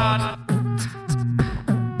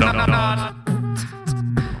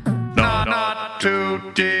too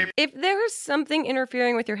deep. If there's something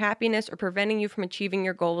interfering with your happiness or preventing you from achieving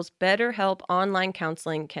your goals, BetterHelp Online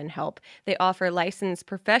Counseling can help. They offer licensed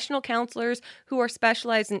professional counselors who are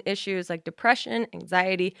specialized in issues like depression,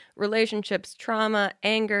 anxiety, relationships, trauma,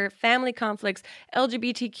 anger, family conflicts,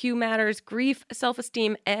 LGBTQ matters, grief,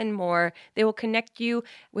 self-esteem, and more. They will connect you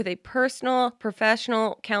with a personal,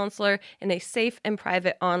 professional counselor in a safe and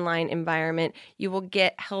private online environment. You will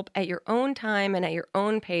get help at your own time and at your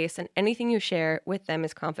own pace, and anything you share share with them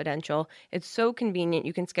is confidential. It's so convenient.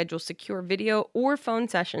 You can schedule secure video or phone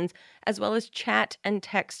sessions, as well as chat and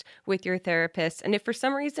text with your therapist. And if for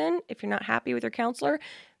some reason, if you're not happy with your counselor,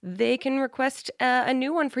 they can request a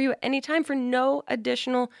new one for you at any time for no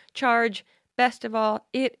additional charge. Best of all,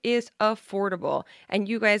 it is affordable, and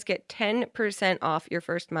you guys get 10% off your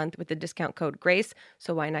first month with the discount code GRACE.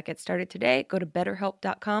 So why not get started today? Go to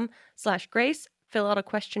betterhelp.com/grace, fill out a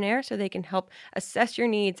questionnaire so they can help assess your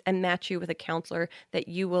needs and match you with a counselor that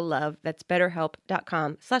you will love. That's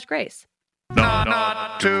betterhelp.com/grace.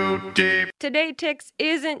 Not too deep. Today Ticks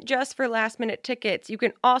isn't just for last-minute tickets. You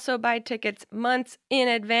can also buy tickets months in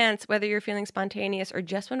advance. Whether you're feeling spontaneous or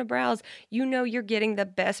just want to browse, you know you're getting the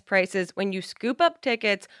best prices when you scoop up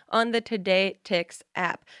tickets on the Today Ticks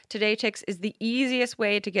app. Today Ticks is the easiest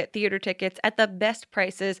way to get theater tickets at the best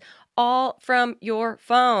prices, all from your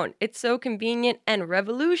phone. It's so convenient and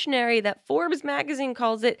revolutionary that Forbes magazine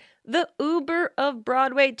calls it the Uber of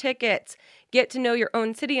Broadway tickets. Get to know your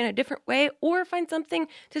own city in a different way or find something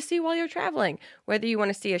to see while you're traveling. Whether you want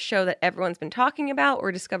to see a show that everyone's been talking about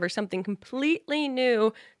or discover something completely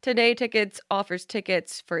new, Today Tickets offers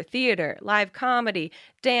tickets for theater, live comedy,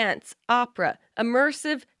 dance, opera,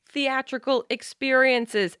 immersive theatrical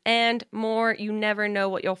experiences, and more. You never know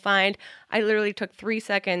what you'll find. I literally took 3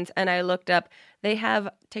 seconds and I looked up. They have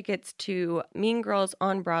tickets to Mean Girls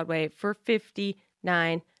on Broadway for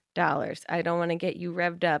 $59. I don't want to get you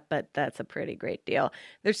revved up, but that's a pretty great deal.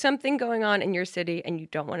 There's something going on in your city and you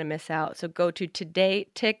don't want to miss out. So go to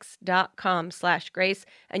todaytix.com/grace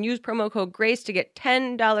and use promo code GRACE to get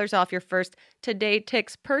 $10 off your first Today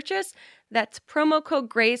Tix purchase. That's promo code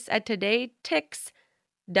GRACE at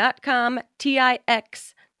todaytix.com,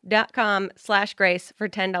 TIX.com/grace for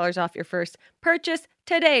 $10 off your first purchase.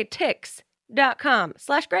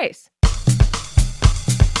 Todaytix.com/grace.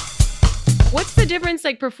 What's the difference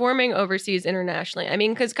like performing overseas internationally? I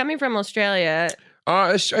mean, because coming from Australia.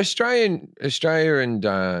 Australia and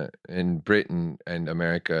Britain and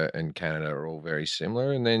America and Canada are all very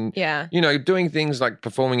similar. And then, doing things like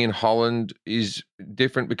performing in Holland is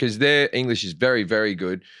different because their English is very, very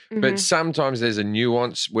good. Mm-hmm. But sometimes there's a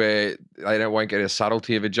nuance where they won't get a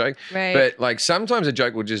subtlety of a joke. Right. But like sometimes a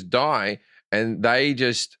joke will just die and they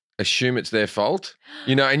just assume it's their fault,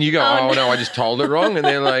 and you go, no, I just told it wrong. And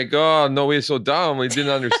they're like, oh, no, we're so dumb. We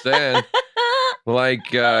didn't understand.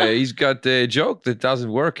 He's got a joke that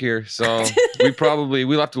doesn't work here. So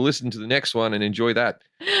we'll have to listen to the next one and enjoy that.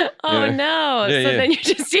 Oh, no. Then you're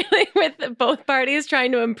just dealing with both parties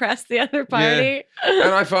trying to impress the other party. Yeah.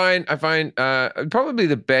 And I find probably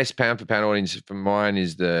the best pound for pound audience for mine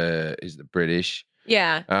is the British.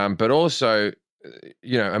 Yeah. But also,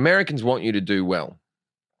 Americans want you to do well.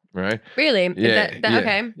 Right? Really? Yeah.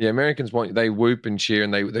 Okay. Yeah, Americans they whoop and cheer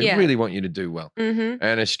and they really want you to do well. Mm-hmm.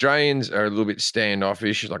 And Australians are a little bit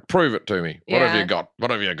standoffish. Like, prove it to me. What have you got?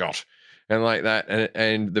 What have you got? And like that.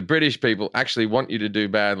 And the British people actually want you to do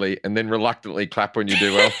badly and then reluctantly clap when you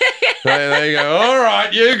do well. they go, all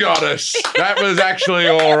right, you got us. That was actually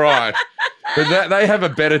all right. But they have a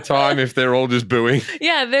better time if they're all just booing.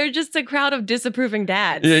 Yeah, they're just a crowd of disapproving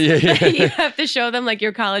dads. Yeah. You have to show them like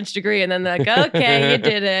your college degree, and then they're like, "Okay, you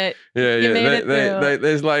did it. You made it through."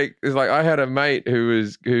 There's like I had a mate who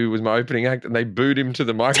was my opening act, and they booed him to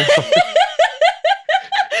the microphone.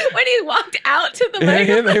 When he walked out to the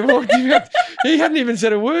microphone. Yeah, they walked him out. He hadn't even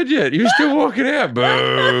said a word yet. He was still walking out.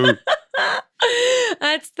 Boo.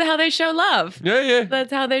 That's how they show love. Yeah.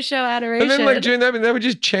 That's how they show adoration. And then like during that, they were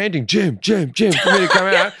just chanting, Jim, Jim, Jim, for me to come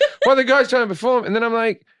out while the guy's trying to perform. And then I'm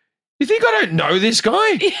like, you think I don't know this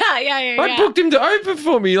guy? Yeah. I booked him to open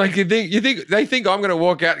for me. Like you think they think I'm going to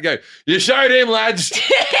walk out and go, you showed him, lads.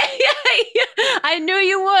 Yeah. I knew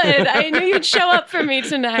you would. I knew you'd show up for me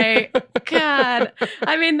tonight. God.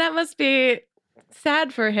 I mean, that must be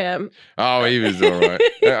sad for him. Oh, he was all right.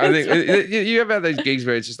 I think you have had those gigs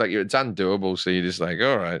where it's just like it's undoable, so you're just like,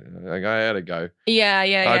 all right, like I had to go. Yeah.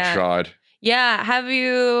 I tried. Yeah. Have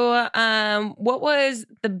you? What was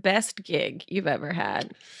the best gig you've ever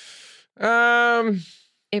had?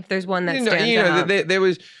 If there's one that stands out, there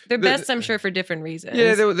was. They're best, I'm sure, for different reasons.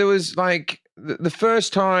 Yeah, there was like the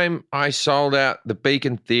first time I sold out the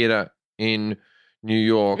Beacon Theatre in New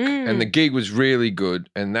York, and the gig was really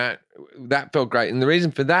good, and that felt great. And the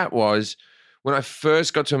reason for that was when I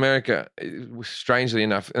first got to America, strangely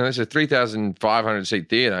enough, and it's a 3,500 seat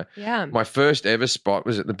theater. Yeah. My first ever spot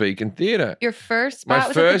was at the Beacon Theater. Your first spot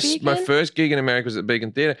was at the Beacon? My first gig in America was at the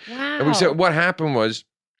Beacon Theater. Wow. And so what happened was,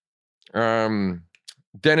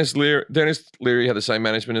 Dennis Leary had the same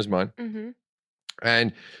management as mine. Mm-hmm.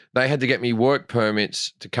 And they had to get me work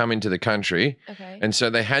permits to come into the country. Okay. And so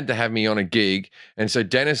they had to have me on a gig. And so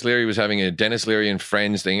Dennis Leary was having a Dennis Leary and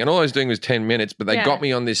Friends thing. And all I was doing was 10 minutes, but they Yeah. got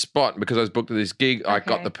me on this spot. Because I was booked to this gig, I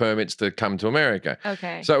got Okay. the permits to come to America.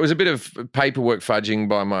 Okay. So it was a bit of paperwork fudging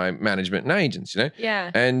by my management and agents, you know?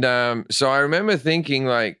 Yeah. And so I remember thinking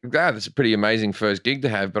like, God, that's a pretty amazing first gig to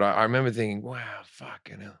have. But I remember thinking, wow,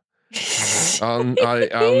 fucking hell. I'll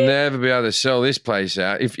never be able to sell this place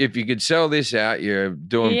out. If you could sell this out, you're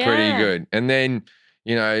doing pretty Yeah. good. And then,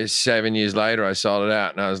 7 years later, I sold it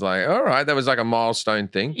out, and I was like, all right, that was like a milestone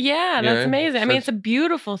thing. Yeah, You that's know, amazing. I so mean, it's a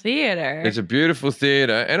beautiful theater. It's a beautiful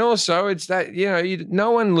theater, and also it's that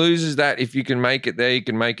no one loses that if you can make it there, you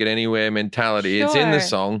can make it anywhere mentality. It's in the Sure.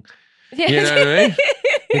 song. Yeah. You know what I mean?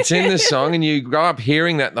 It's in the song, and you grow up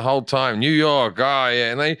hearing that the whole time. New York, oh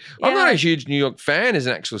yeah, and I'm not a huge New York fan as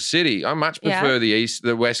an actual city. I much prefer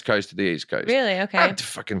the West Coast to the East Coast. Really? I Okay. have the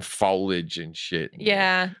fucking foliage and shit.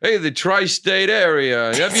 Yeah. Hey, the tri-state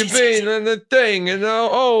area. Have you been in the thing? And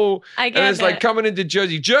I and get it's like it. coming into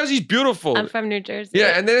Jersey. Jersey's beautiful. I'm from New Jersey.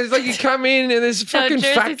 Yeah, and then it's like you come in and there's fucking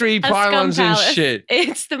Jersey's factory a scum pylons and palace. shit.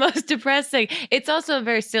 It's the most depressing. It's also a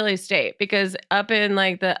very silly state because up in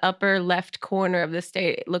like the upper left corner of the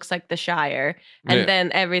state, it looks like the Shire, and Yeah.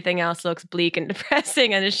 then everything else looks bleak and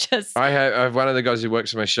depressing, and it's just I have one of the guys who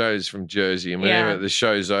works on my shows from Jersey, and whenever Yeah. the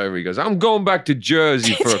show's over, he goes, "I'm going back to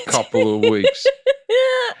Jersey for a couple of weeks."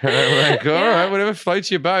 And I'm like, all right, whatever floats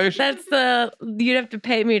your boat. You'd have to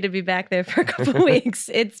pay me to be back there for a couple of weeks.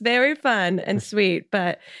 It's very fun and sweet,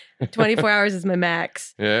 but 24 hours is my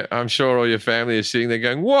max. Yeah, I'm sure all your family is sitting there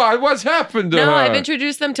going, "What? What's happened to her?" No, I've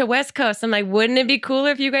introduced them to West Coast. I'm like, wouldn't it be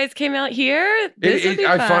cooler if you guys came out here? This would be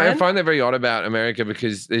fun. I find that very odd about America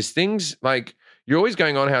because there's things like you're always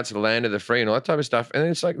going on how it's the land of the free and all that type of stuff, and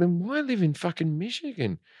then it's like, then why live in fucking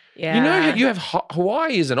Michigan? Yeah. You know, you have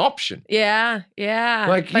Hawaii as an option. Yeah.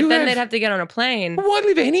 Like, but you then have- they'd have to get on a plane. Why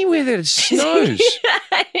live anywhere that it snows?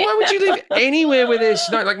 Why would you live anywhere where there's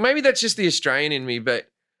snow? Like maybe that's just the Australian in me, but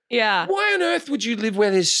Yeah. why on earth would you live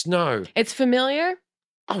where there's snow? It's familiar.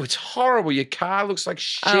 Oh, it's horrible. Your car looks like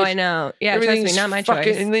shit. Oh, I know. Yeah, trust me, Everything's not my fucking,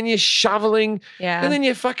 choice. And then you're shoveling, Yeah. and then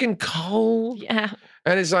you're fucking cold. Yeah.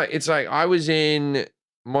 And it's like I was in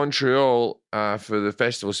Montreal for the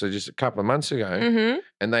festival, so just a couple of months ago, Mm-hmm.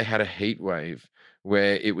 and they had a heat wave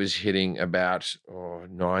where it was hitting about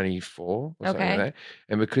 94 or something Okay. like that.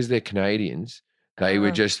 And because they're Canadians, they were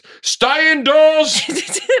Oh. just stay indoors.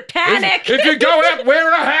 Panic. If you go out,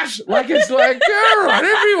 wear a hat. Like it's like, all right,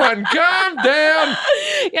 everyone, calm down.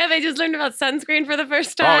 Yeah, they just learned about sunscreen for the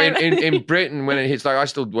first Oh, time. in Britain, when it hits like I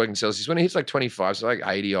still work in Celsius, when it hits like 25, so like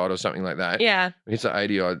 80 odd or something like that. yeah. When it hits like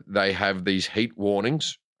 80 odd, they have these heat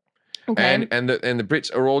warnings. Okay. And the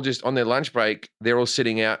Brits are all just on their lunch break, they're all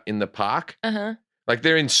sitting out in the park. Uh-huh. Like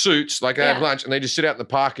they're in suits, like they have Yeah. lunch, and they just sit out in the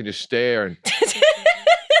park and just stare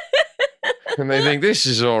and they think this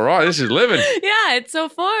is all right, this is living. Yeah, it's so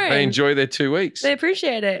foreign. They enjoy their 2 weeks. They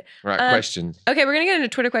appreciate it. Right, question. Okay, we're going to get into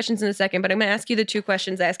Twitter questions in a second, but I'm going to ask you the two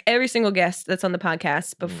questions I ask every single guest that's on the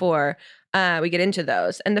podcast before we get into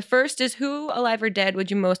those. And the first is, who, alive or dead,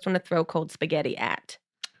 would you most want to throw cold spaghetti at?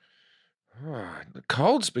 Oh,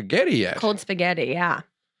 cold spaghetti yet? Cold spaghetti, yeah.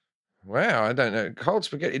 Wow, I don't know. Cold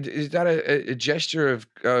spaghetti, is that a gesture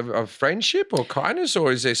of friendship or kindness,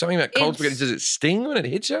 or is there something about cold spaghetti? It's- Does it sting when it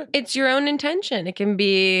hits you? It's your own intention. It can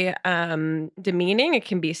be demeaning. It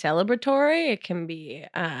can be celebratory. It can be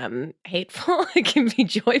hateful. It can be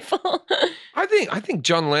joyful. I think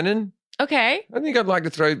John Lennon. Okay, I think I'd like to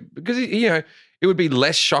throw because it would be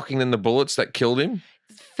less shocking than the bullets that killed him.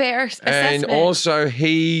 fair assessment. And also,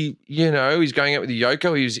 he's going out with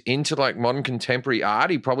Yoko. He was into like modern contemporary art.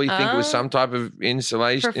 He probably think it was Oh. some type of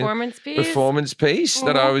installation, performance piece.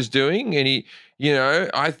 that I Mhm. was doing. And he,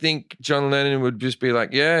 I think John Lennon would just be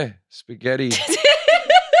like, yeah, spaghetti.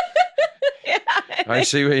 Yeah. I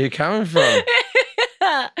see where you're coming from.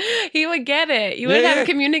 He would get it. You would Yeah. have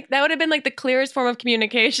that would have been like the clearest form of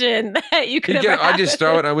communication that you could He'd ever go, have. I'd just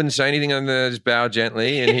throw it and I wouldn't say anything and then I'd just bow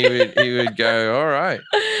gently and he would go, all right.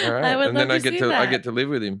 I would And love then to see I that. get to live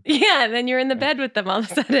with him. Yeah, then you're in the bed with them all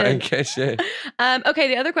of a I sudden. guess, yeah. Okay,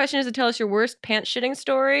 the other question is to tell us your worst pants shitting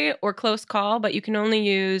story or close call, but you can only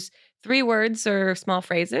use 3 words or small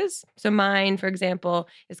phrases. So mine, for example,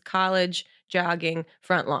 is college, jogging,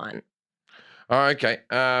 front lawn. Oh, okay.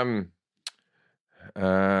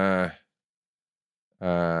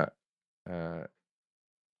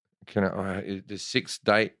 Can I, the 6th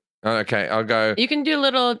date? Oh, okay, I'll go You can do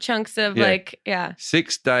little chunks of Yeah.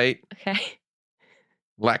 6th date, okay.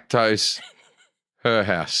 lactose, her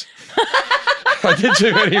house. I did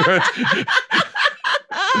too many words.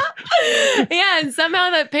 Yeah, and somehow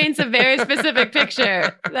that paints a very specific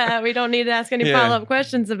picture that we don't need to ask any Yeah. follow-up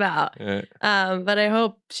questions about. Yeah. But I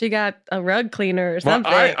hope she got a rug cleaner or Well,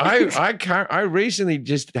 something. I recently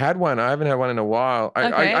just had one. I haven't had one in a while.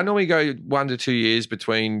 Okay. I normally go 1 to 2 years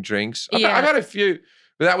between drinks. I've Yeah. had a few,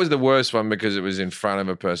 but that was the worst one because it was in front of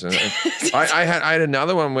a person. I had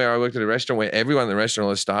another one where I worked at a restaurant where everyone in the restaurant,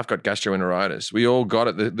 all the staff, got gastroenteritis. We all got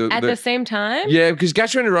it. At the same time? Yeah, because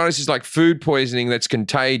gastroenteritis is like food poisoning that's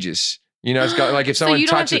contagious. You know, it's got like if So someone you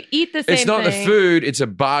don't have touches to eat the same it's not thing. the food, it's a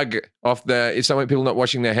bug off if people not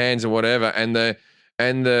washing their hands or whatever. And the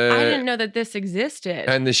I didn't know that this existed.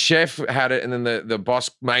 and the chef had it, and then the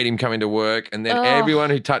boss made him come into work, and then Ugh.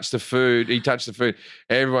 everyone who touched the food,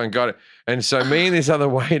 everyone got it. And so me and this other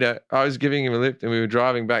waiter, I was giving him a lift, and we were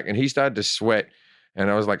driving back, and he started to sweat. And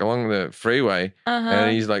I was like along the freeway,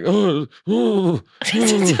 and he's like, like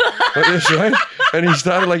this, right? And he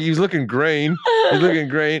started like he was looking green,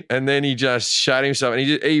 and then he just shut himself, and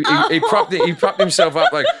he propped himself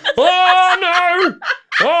up like, oh no,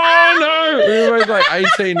 he was like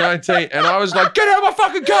 18, 19, and I was like, get out of my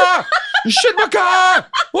fucking car, you shit my car,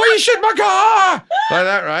 why you shit my car, like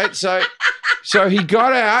that, right? So he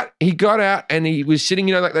got out, and he was sitting,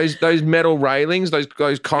 you know, like those metal railings, those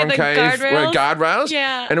concave guardrails.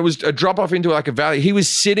 Yeah. And it was a drop off into like a valley. He was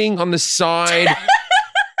sitting on the side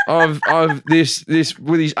of this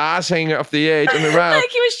with his ass hanging off the edge on the rail. Like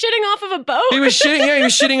he was shitting off of a boat. He was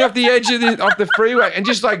shitting off the edge off the freeway, and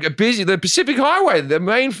just like the Pacific Highway, the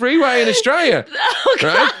main freeway in Australia. Oh,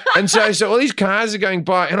 God. Right? And so all these cars are going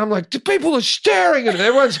by, and I'm like, the people are staring at it,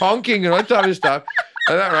 everyone's honking and all that type of stuff.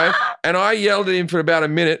 Like that, right? And I yelled at him for about a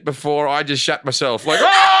minute before I just shut myself, like,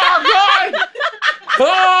 oh God!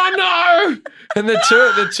 Oh no! And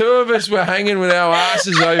the two of us were hanging with our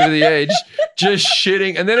asses over the edge, just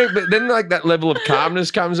shitting. And then like that level of calmness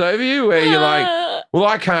comes over you where you're like, well,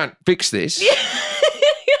 I can't fix this.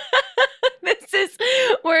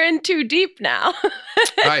 We're in too deep now.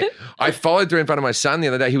 I followed through in front of my son the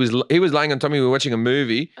other day. He was laying on top of me. We were watching a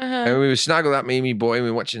movie, and we were snuggled up, me and my boy, and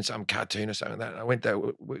we were watching some cartoon or something like that. And I went there,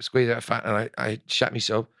 squeezed out fat, and I shat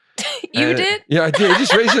myself. You did? Yeah, I did.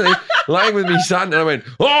 Just recently, laying with my son, and I went,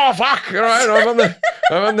 oh fuck! All right,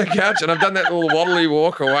 I'm on the couch, and I've done that little waddly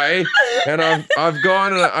walk away, and I've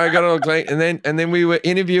gone and I got it all clean, and then we were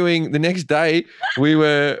interviewing the next day. We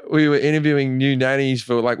were interviewing new nannies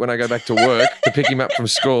for like when I go back to work to pick him up from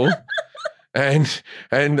school. And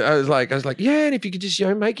I was like, yeah, and if you could just, you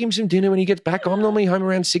know, make him some dinner when he gets back. I'm normally home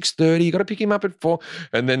around 6:30. You got to pick him up at 4.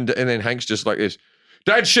 And then Hank's just like this.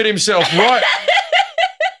 Dad shit himself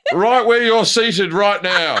right where you're seated right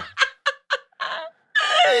now.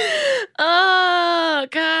 Oh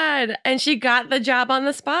God! And she got the job on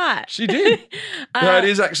the spot. She did. That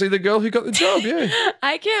is actually the girl who got the job. Yeah.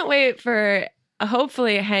 I can't wait for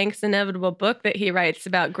hopefully Hank's inevitable book that he writes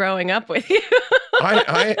about growing up with you.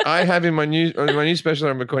 I have in my new special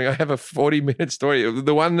I'm recording, I have a 40-minute story of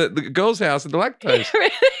the one that the girl's house at the lactose.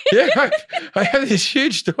 Really? Yeah, I have this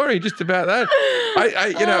huge story just about that.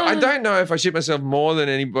 I don't know if I shit myself more than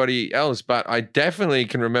anybody else, but I definitely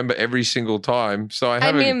can remember every single time. So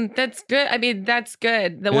I mean, that's good. That's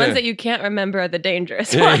good. The Yeah. ones that you can't remember are the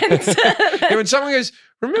dangerous Yeah. ones. Yeah, when someone goes,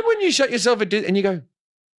 remember when you shut yourself and you go,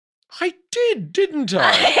 I did, didn't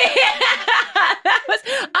I?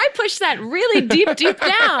 I pushed that really deep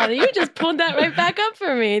down. You just pulled that right back up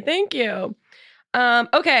for me. Thank you.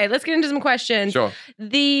 Okay, let's get into some questions. Sure.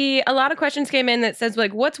 A lot of questions came in that says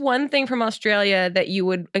like, what's one thing from Australia that you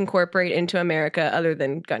would incorporate into America other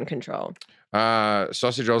than gun control?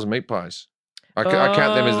 Sausage rolls and meat pies. I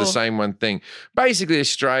count them as the same one thing. Basically,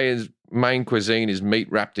 Australia's main cuisine is meat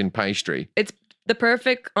wrapped in pastry. It's the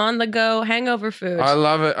perfect on-the-go hangover food. I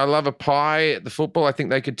love it. I love a pie at the football. I think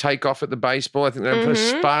they could take off at the baseball. I think they're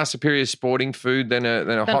far superior sporting food than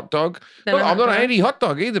a hot dog. I'm not anti-hot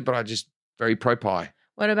dog either, but I just very pro pie.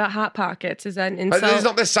 What about Hot Pockets? Is that an insult? It's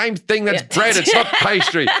not the same thing. That's bread. It's not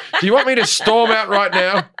pastry. Do you want me to storm out right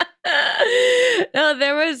now? No,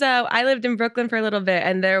 there was I lived in Brooklyn for a little bit,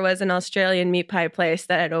 and there was an Australian meat pie place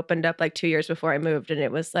that had opened up like 2 years before I moved, and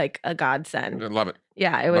it was like a godsend. I love it.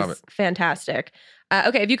 Yeah, it was fantastic.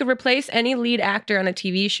 Okay, if you could replace any lead actor on a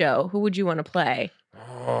TV show, who would you want to play?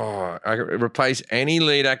 Oh, I could replace any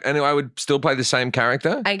lead actor, and I would still play the same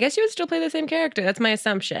character? I guess you would still play the same character. That's my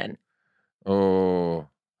assumption. Oh,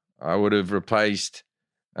 I would have replaced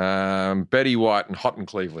Betty White in Hot in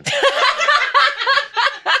Cleveland.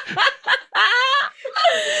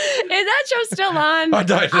 that show still on? I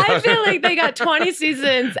don't know. I feel like they got 20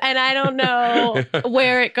 seasons and I don't know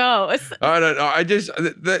where it goes. I don't know. I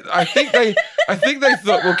think they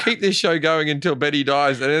thought we'll keep this show going until Betty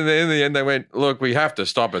dies, and in the end they went, look, we have to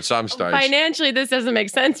stop at some stage. Financially, this doesn't make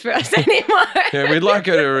sense for us anymore. Yeah, we'd like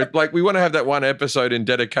her to, like, we want to have that one episode in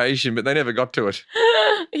dedication, but they never got to it.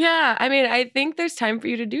 Yeah, I mean, I think there's time for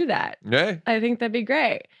you to do that. Yeah. I think that'd be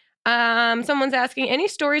great. Someone's asking any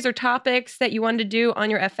stories or topics that you wanted to do on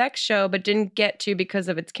your FX show but didn't get to because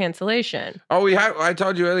of its cancellation. Oh, I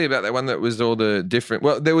told you earlier about that one that was all the different.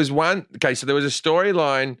 Well, there was one. Okay, so there was a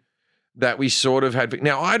storyline that we sort of had.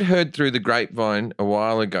 Now, I'd heard through the grapevine a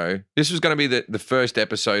while ago. This was going to be the first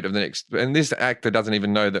episode of the next. And this actor doesn't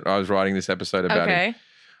even know that I was writing this episode about him.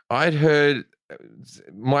 I'd heard.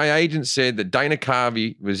 My agent said that Dana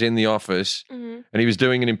Carvey was in the office and he was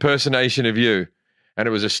doing an impersonation of you. And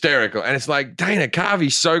it was hysterical. And it's like, Dana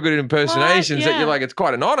Carvey's so good at impersonations that you're like, it's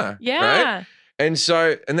quite an honor. Yeah. Right? And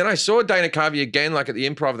then I saw Dana Carvey again, like at the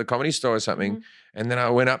Improv, the Comedy Store or something. And then I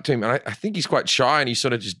went up to him, and I think he's quite shy, and he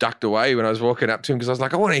sort of just ducked away when I was walking up to him because I was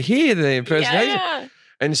like, I want to hear the impersonation. Yeah.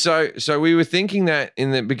 And so we were thinking that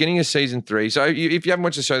in the beginning of season 3. So if you haven't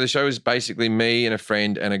watched the show is basically me and a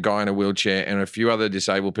friend and a guy in a wheelchair and a few other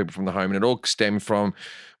disabled people from the home. And it all stemmed from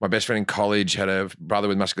my best friend in college had a brother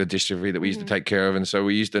with muscular dystrophy that we used to take care of. And so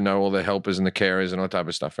we used to know all the helpers and the carers and all that type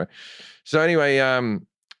of stuff. Right? So anyway,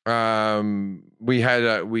 we had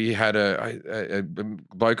a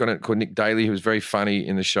bloke on it called Nick Daly who was very funny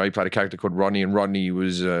in the show. He played a character called Rodney, and Rodney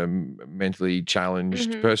was a mentally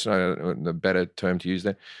challenged person. I don't know the better term to use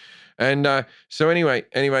there. And so anyway,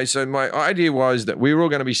 so my idea was that we were all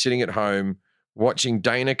going to be sitting at home watching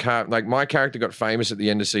Dana Carvey. Like, my character got famous at the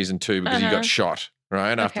end of season 2 because he got shot.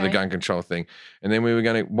 Right after the gun control thing, and then we were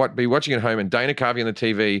going to be watching at home, and Dana Carvey on the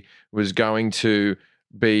TV was going to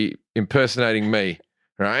be impersonating me.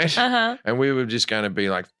 Right? And we were just going to be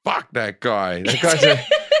like, fuck that guy.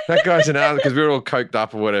 That guy's an other, because we were all coked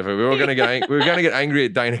up or whatever. We were going to get angry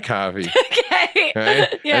at Dana Carvey. Okay.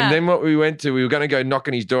 Right? Yeah. And then what we went to, we were going to go knock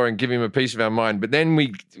on his door and give him a piece of our mind. But then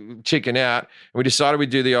we chicken out, and we decided we'd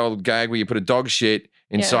do the old gag where you put a dog shit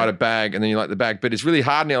inside a bag and then you like the bag. But it's really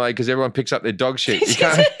hard in LA because everyone picks up their dog shit.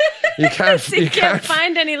 You can't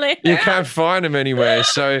find any later. You can't find them anywhere.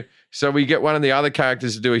 So we get one of the other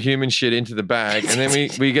characters to do a human shit into the bag, and then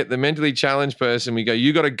we get the mentally challenged person. We go,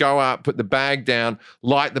 you got to go up, put the bag down,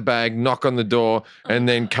 light the bag, knock on the door, and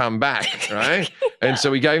then come back, right? And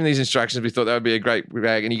so we gave him these instructions. We thought that would be a great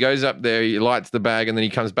bag. And he goes up there, he lights the bag, and then he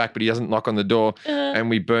comes back, but he doesn't knock on the door, and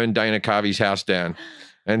we burn Dana Carvey's house down.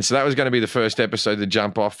 And so that was going to be the first episode to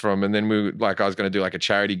jump off from. And then I was going to do like a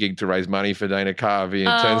charity gig to raise money for Dana Carvey.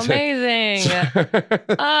 Amazing.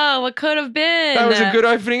 Oh, what could have been. That was a good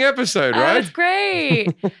opening episode, right? That's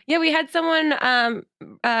great. Yeah, we had someone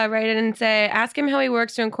write in and say, ask him how he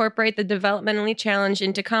works to incorporate the developmentally challenged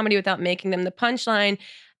into comedy without making them the punchline.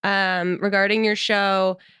 Regarding your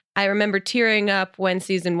show, I remember tearing up when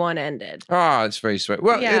season 1 ended. Oh, it's very sweet.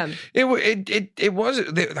 Well, yeah. It was.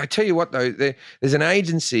 I tell you what, though, there's an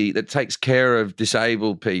agency that takes care of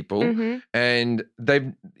disabled people, and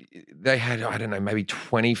they had, I don't know, maybe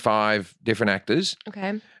 25 different actors.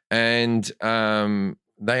 Okay. And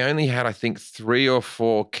they only had, I think, 3 or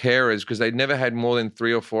 4 carers because they'd never had more than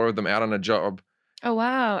 3 or 4 of them out on a job. Oh,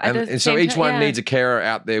 wow. And so each one needs a carer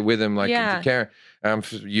out there with them, like the carer,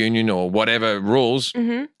 for union or whatever rules.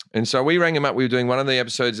 And so we rang him up. We were doing one of the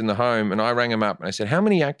episodes in the home, and I rang him up and I said, how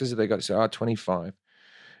many actors have they got? He said, 25.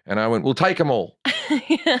 And I went, we'll take them all.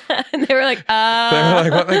 And they were like, They were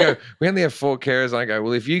like, what? They go, we only have 4 carers. I go,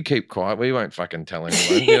 well, if you keep quiet, we won't fucking tell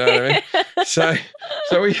anyone. You know what I mean?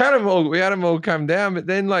 So we had them all come down, but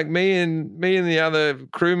then like me and the other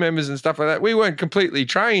crew members and stuff like that, we weren't completely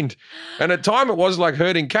trained. And at time it was like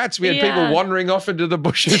herding cats. We had people wandering off into the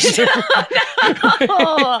bushes.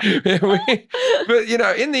 But you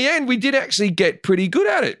know, in the end, we did actually get pretty good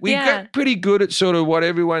at it. We got pretty good at sort of what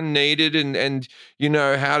everyone needed and you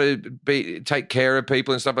know, how to take care of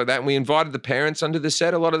people and stuff like that. And we invited the parents onto the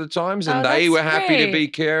set a lot of the times, and they were happy to be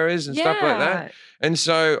carers and stuff like that. And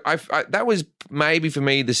so I that was maybe for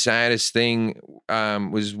me the saddest thing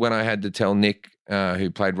was when I had to tell Nick,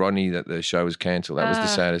 who played Rodney, that the show was cancelled. That was the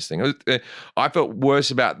saddest thing. I felt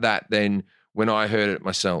worse about that than when I heard it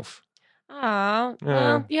myself. Oh,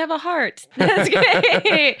 well, you have a heart. That's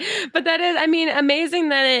great. But that is, I mean, amazing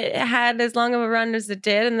that it had as long of a run as it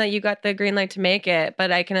did and that you got the green light to make it.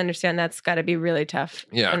 But I can understand that's got to be really tough.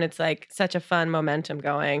 Yeah. And it's like such a fun momentum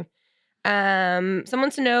going. Someone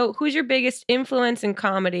wants to know, who's your biggest influence in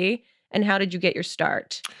comedy and how did you get your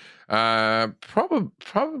start?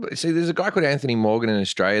 Probably. See, there's a guy called Anthony Morgan in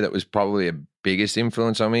Australia that was probably a biggest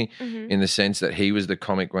influence on me in the sense that he was the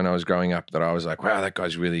comic when I was growing up that I was like, wow, that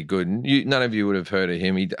guy's really good. And none of you would have heard of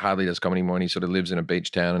him. He hardly does comedy anymore, and he sort of lives in a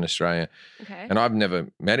beach town in Australia. Okay. And I've never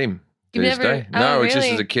met him to You've this never- day. oh, No, it's just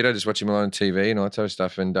really? as a kid, I just watch him a lot on TV and all that type of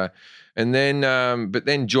stuff. And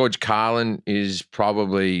then George Carlin is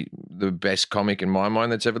probably the best comic in my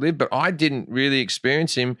mind that's ever lived. But I didn't really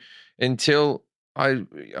experience him until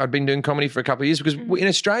I'd been doing comedy for a couple of years because in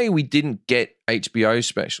Australia we didn't get HBO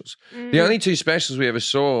specials. The only two specials we ever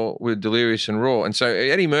saw were Delirious and Raw, and so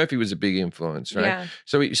Eddie Murphy was a big influence, right? Yeah.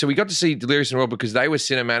 So we got to see Delirious and Raw because they were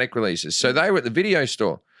cinematic releases, so they were at the video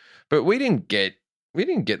store, but we didn't get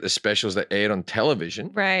the specials that aired on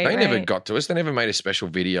television. Right, They never right. got to us. They never made a special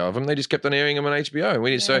video of them. They just kept on airing them on HBO. And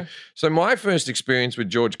we did Yeah. so my first experience with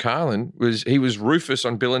George Carlin was he was Rufus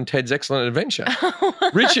on Bill and Ted's Excellent Adventure.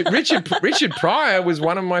 Richard Pryor was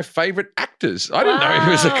one of my favorite actors. I didn't know he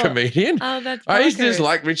was a Wow. comedian. Oh, that's I used to bonkers. just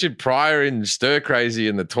like Richard Pryor in Stir Crazy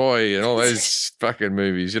and The Toy and all those fucking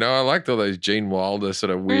movies. You know, I liked all those Gene Wilder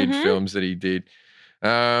sort of weird films that he did.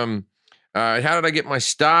 How did I get my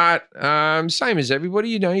start? Same as everybody,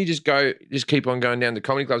 you know, you just keep on going down to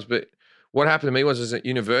comedy clubs. But what happened to me was at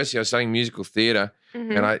university, I was studying musical theatre,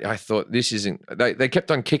 and I thought this isn't. They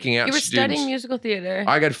kept on kicking out. You were students. studying musical theatre.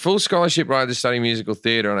 I got full scholarship right to study musical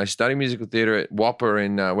theatre, and I studied musical theatre at Whopper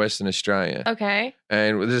in Western Australia, Okay.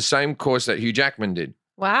 and it was the same course that Hugh Jackman did.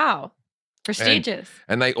 Wow. Prestigious.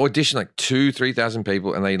 And they auditioned like 3,000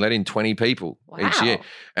 people, and they let in 20 people each year. Wow.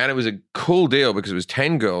 And it was a cool deal because it was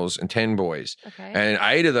 10 girls and 10 boys. Okay. And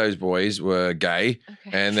 8 of those boys were gay. Okay.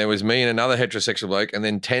 And there was me and another heterosexual bloke, and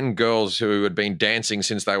then 10 girls who had been dancing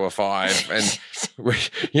since they were 5. And you know what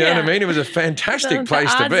I Yeah. mean? It was a fantastic So place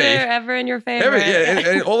the to odds be. are ever in your favor.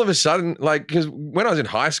 And all of a sudden, like, because when I was in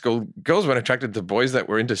high school, girls weren't attracted to boys that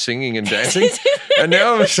were into singing and dancing. And now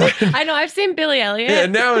all of a sudden, I know. I've seen Billy Elliot. yeah,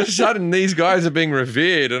 now all of a sudden these guys are being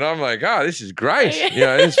revered, and I'm like, oh, this is great. You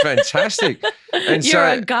know, it's fantastic. And You're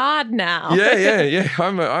so, a god now. yeah.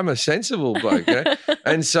 I'm a sensible bloke. You know?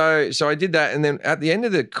 And so I did that, and then at the end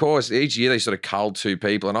of the course, each year they sort of culled 2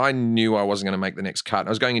 people, and I knew I wasn't going to make the next cut. I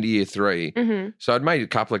was going into year 3, so I'd made a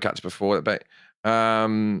couple of cuts before, but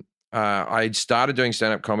I'd started doing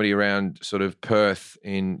stand-up comedy around sort of Perth.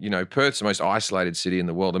 Perth's the most isolated city in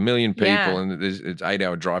the world, 1 million people, Yeah. and it's an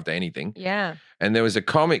 8-hour drive to anything. Yeah. And there was a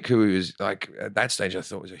comic who was like, at that stage, I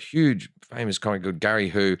thought was a huge, famous comic called Gary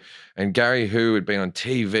Hu. And Gary Hu had been on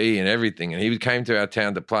TV and everything. And he came to our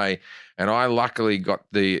town to play. And I luckily got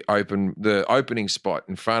the opening spot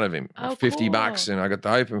in front of him, Oh, $50, cool. and I got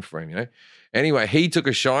to open for him, you know. Anyway, he took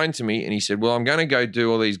a shine to me and he said, well, I'm going to go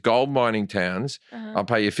do all these gold mining towns. I'll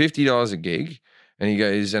pay you $50 a gig. And he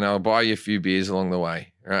goes, and I'll buy you a few beers along the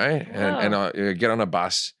way, right? And I get on a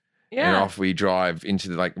bus. And Yeah. off we drive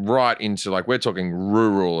into right into we're talking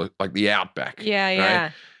rural, like the outback. Yeah. right?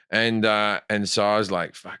 Yeah. And so I was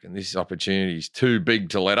like, fucking, this opportunity is too big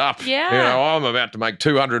to let up. Yeah. You know, I'm about to make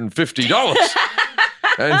 $250.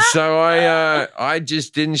 And so I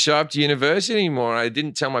just didn't show up to university anymore. I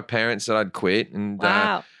didn't tell my parents that I'd quit. And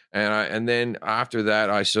Wow. and then after that,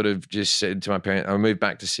 I sort of just said to my parents, I moved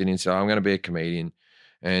back to Sydney and said, I'm going to be a comedian.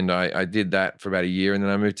 And I did that for about a year, and then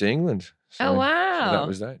I moved to England. So, Oh, wow. So that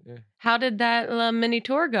was that, yeah. How did that mini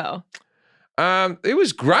tour go? It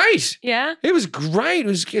was great. Yeah. It was great. It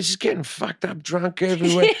was just getting fucked up, drunk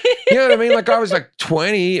everywhere. You know what I mean? Like I was like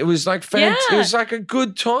 20. It was like Yeah. It was like a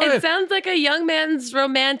good time. It sounds like a young man's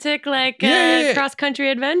romantic, Yeah. cross country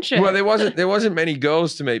adventure. Well, there wasn't many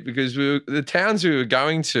girls to meet because the towns we were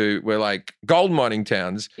going to were like gold mining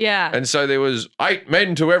towns, yeah. and so there was 8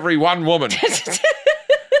 men to every 1 woman.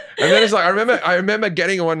 And then it's like I remember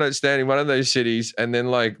getting a one night stand in one of those cities, and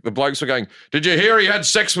then like the blokes were going, "Did you hear he had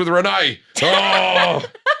sex with Renee?" Oh,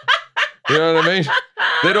 you know what I mean?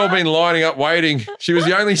 They'd all been lining up waiting. She was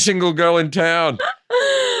the only single girl in town.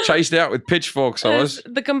 Chased out with pitchforks, I was.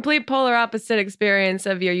 The complete polar opposite experience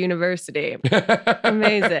of your university.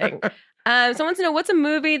 Amazing. So I want to know, what's a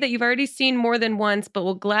movie that you've already seen more than once but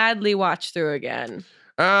will gladly watch through again?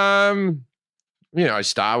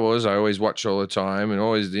 Star Wars, I always watch all the time, and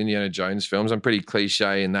always the Indiana Jones films. I'm pretty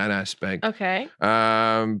cliche in that aspect. Okay.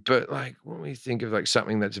 But like when we think of like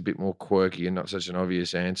something that's a bit more quirky and not such an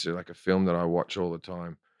obvious answer, like a film that I watch all the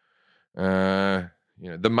time.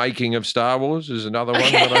 The Making of Star Wars is another one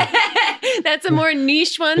that That's a more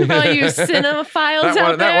niche one for all you cinemaphiles out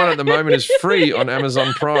there. that one at the moment is free on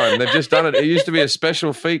Amazon Prime. They've just done it. It used to be a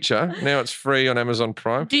special feature. Now it's free on Amazon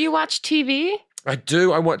Prime. Do you watch TV? I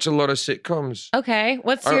do. I watch a lot of sitcoms. Okay.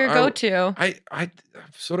 What's your go-to? I'm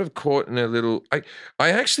sort of caught in a little. I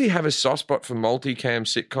actually have a soft spot for multicam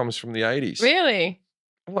sitcoms from the 80s. Really?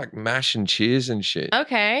 I like MASH and Cheers and shit.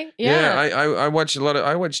 Okay. Yeah. I watch a lot of.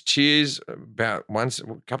 I watch Cheers about a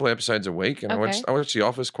couple of episodes a week, and Okay. I watch The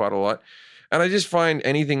Office quite a lot. And I just find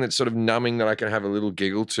anything that's sort of numbing that I can have a little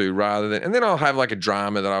giggle to rather than, and then I'll have like a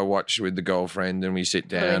drama that I watch with the girlfriend and we sit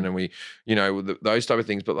down and we, those type of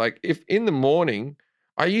things. But like if in the morning,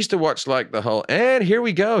 I used to watch like the whole, and here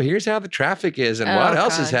we go, here's how the traffic is and what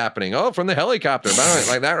else is happening. Oh, from the helicopter,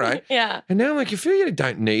 like that, right? Yeah. And now I'm like, you feel you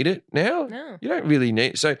don't need it now. No. You don't really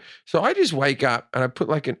need it. So I just wake up and I put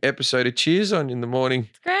like an episode of Cheers on in the morning.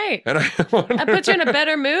 It's great. And That puts you in a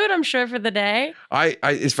better mood, I'm sure, for the day.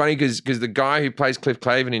 It's funny because the guy who plays Cliff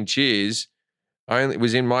Clavin in Cheers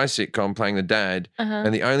was in my sitcom playing the dad.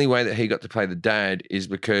 And the only way that he got to play the dad is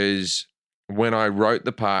because when I wrote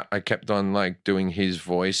the part, I kept on like doing his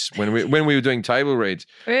voice when we were doing table reads.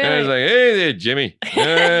 Really? And I was like, hey there, Jimmy.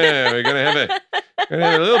 Yeah, we're gonna have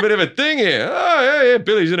a little bit of a thing here. Oh yeah,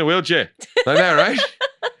 Billy's in a wheelchair. Like that, right?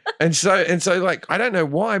 And so like I don't know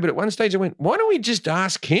why, but at one stage I went, why don't we just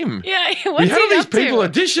ask him? Yeah, We what's had all he these up people to?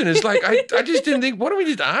 audition. It's like I just didn't think, why don't we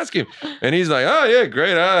just ask him? And he's like, oh yeah,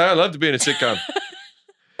 great. I love to be in a sitcom.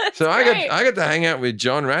 So I got to hang out with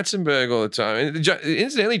John Ratzenberg all the time. And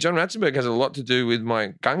incidentally, John Ratzenberg has a lot to do with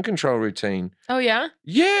my gun control routine. Oh yeah?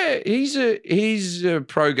 Yeah, he's a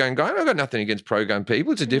pro gun guy. I've got nothing against pro gun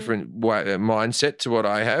people. It's a different mindset to what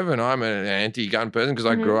I have, and I'm an anti-gun person because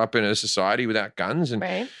I grew up in a society without guns.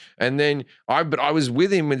 And then I was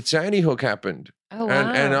with him when Sandy Hook happened. Oh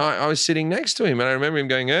wow. And I was sitting next to him, and I remember him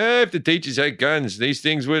going, if the teachers had guns, these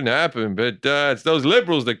things wouldn't happen. But it's those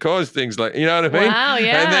liberals that cause things like, you know what I mean? Wow,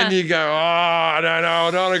 yeah. And then you go, I don't know,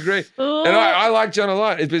 I don't agree. Ooh. And I like John a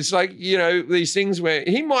lot. It's like, these things where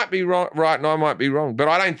he might be right and I might be wrong, but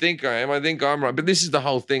I don't think I am. I think I'm right. But this is the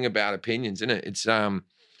whole thing about opinions, isn't it? It's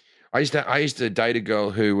I used to date a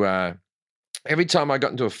girl who every time I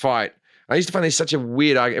got into a fight, I used to find this such a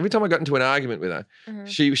weird argument. Every time I got into an argument with her,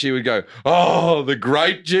 she would go, oh, the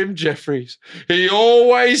great Jim Jeffries. He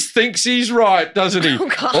always thinks he's right, doesn't he? Oh,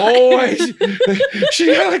 God. Always.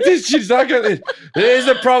 She'd go like this. She'd start going like this. There's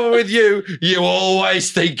the problem with you. You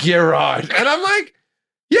always think you're right. And I'm like,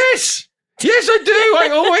 yes, I do. I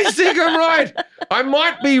always think I'm right. I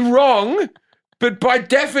might be wrong, but by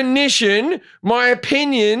definition, my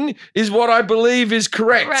opinion is what I believe is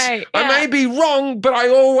correct. Right, I yeah. may be wrong, but I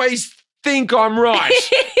always think I'm right.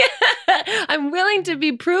 I'm willing to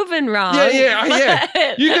be proven wrong.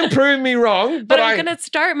 Yeah. You can prove me wrong, But I'm going to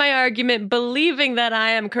start my argument believing that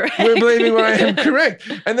I am correct. We're believing I am correct.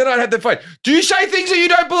 And then I'd have to fight. Do you say things that you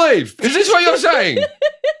don't believe? Is this what you're saying?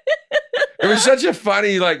 It was such a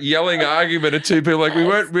funny, like, yelling argument of two people. Like, we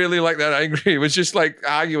weren't really like that angry. It was just like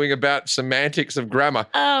arguing about semantics of grammar.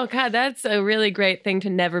 Oh, God, that's a really great thing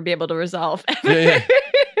to never be able to resolve. Yeah.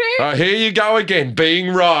 Here you go again,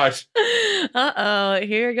 being right. Uh-oh,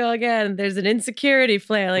 here we go again. There's an insecurity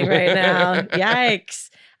flailing right now. Yikes.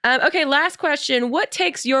 Okay, last question. What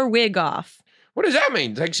takes your wig off? What does that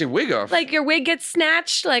mean? Takes your wig off? Like your wig gets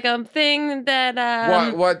snatched, like a thing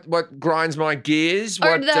that what grinds my gears?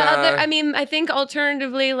 or What the other, I mean, I think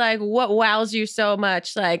alternatively, like what wows you so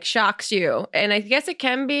much, like shocks you. And I guess it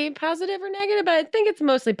can be positive or negative, but I think it's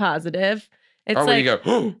mostly positive. It's when like, you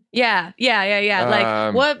go, yeah.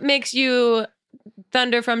 Like what makes you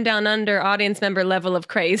Thunder from Down Under audience member level of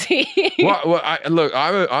crazy? look,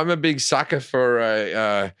 I'm a big sucker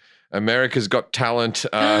for America's Got Talent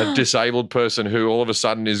disabled person who all of a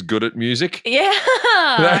sudden is good at music. Yeah.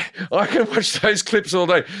 I can watch those clips all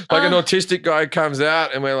day. Like an autistic guy comes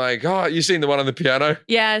out and we're like, oh, you seen the one on the piano?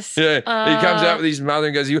 Yes. Yeah. He comes out with his mother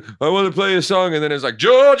and goes, I want to play a song. And then it's like,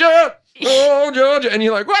 Georgia. Oh, Georgia. And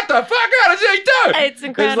you're like, what the fuck? How does he do? It's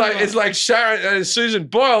incredible. It's like Sharon, Susan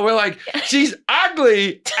Boyle. We're like, she's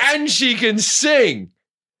ugly and she can sing.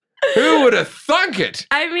 Who would have thunk it?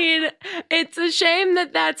 I mean, it's a shame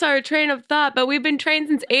that that's our train of thought, but we've been trained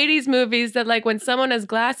since 80s movies that like when someone has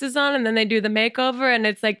glasses on and then they do the makeover and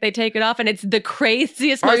it's like they take it off and it's the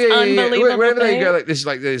craziest, most unbelievable Whenever thing. they go like this,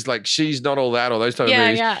 like there's like She's Not All That or those type of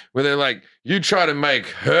movies where they're like, you try to make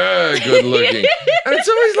her good looking. And it's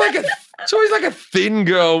always like a thin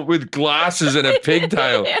girl with glasses and a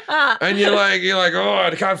pigtail. Yeah. And you're like, oh,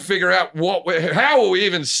 I can't figure out how will we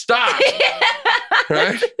even start?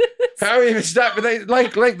 Right? How we even start? But they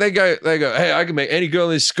go, hey, I can make any girl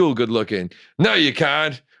in this school good looking. No, you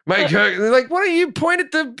can't. Make her. They're like, why don't you point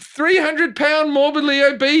at the 300-pound morbidly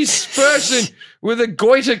obese person with a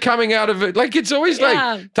goiter coming out of it. Like it's always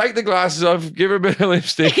Yeah. like, take the glasses off, give her a bit of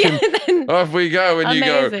lipstick, and then- off we go. And you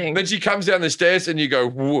go. Amazing. Then she comes down the stairs, and you go,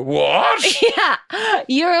 what? Yeah,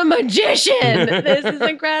 you're a magician. This is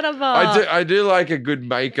incredible. I do like a good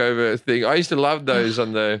makeover thing. I used to love those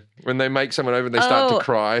when they make someone over and they start to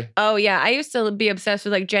cry. Oh yeah, I used to be obsessed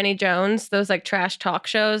with like Jenny Jones, those like trash talk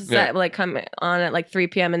shows that like come on at like 3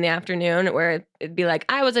 p.m. in the afternoon, where it'd be like,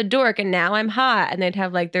 I was a dork and now I'm hot, and they'd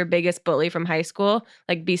have like their biggest bully from high school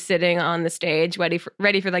like be sitting on the stage ready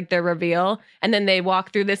for like their reveal, and then they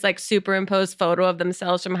walk through this like superimposed photo of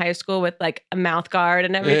themselves from high school with like a mouth guard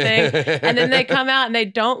and everything, and then they come out and they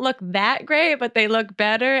don't look that great, but they look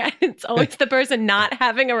better, and it's always the person not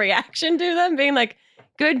having a reaction to them being like,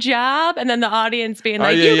 good job, and then the audience being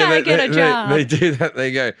like, you gotta get a job. They do that.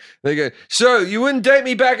 They go, so you wouldn't date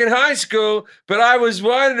me back in high school, but I was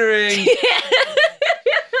wondering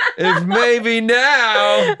if maybe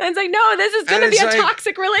now. And it's like, no, this is going to be a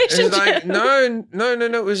toxic relationship. It's like, no.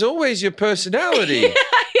 It was always your personality.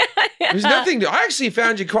 Yeah. There's nothing. I actually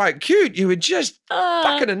found you quite cute. You were just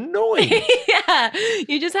fucking annoying. Yeah,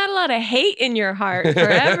 you just had a lot of hate in your heart for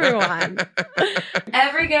everyone.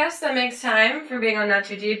 Every guest that makes time for being on Not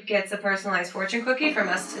Too Deep gets a personalized fortune cookie from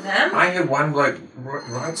us to them. I had one bloke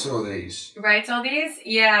writes all these. Writes all these?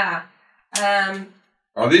 Yeah.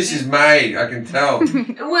 Oh, this is made. I can tell.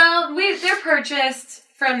 Well, they're purchased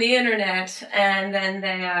from the internet, and then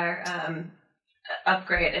they are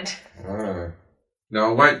upgraded. Oh.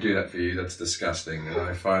 No, I won't do that for you. That's disgusting, and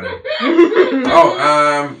I find it.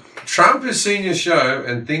 Trump has seen your show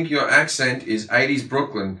and think your accent is 80s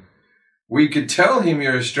Brooklyn. We could tell him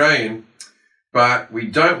you're Australian, but we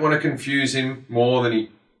don't want to confuse him more than he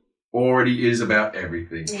already is about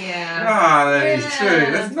everything. Yeah. Ah, that is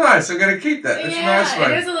true. That's nice. I'm going to keep that. That's a nice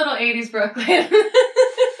one. It is a little 80s Brooklyn.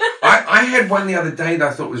 I had one the other day that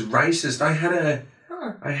I thought was racist. I had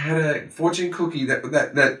a fortune cookie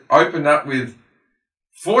that opened up with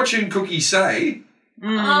fortune cookie say,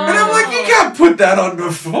 and I'm like, you can't put that on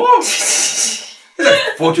before.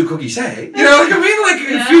 Fortune cookie say, you know, like I mean,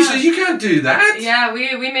 like Confucius, you can't do that. Yeah,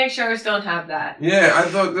 we make sure ours don't have that. Yeah, I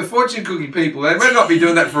thought the fortune cookie people, they might not be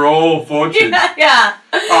doing that for all fortunes. Yeah.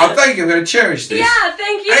 Oh, thank you. I'm going to cherish this. Yeah,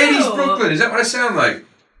 thank you. 80s Brooklyn. Is that what I sound like?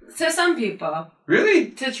 To some people.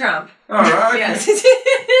 Really? To Trump. All right. Okay. Yes.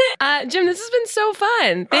 Jim, this has been so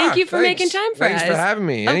fun. Thank you for making time for us. Thanks for having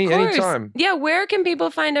me. Anytime. Yeah, where can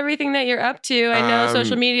people find everything that you're up to? I know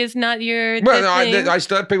social media is not your thing. I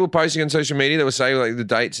still have people posting on social media that will say like the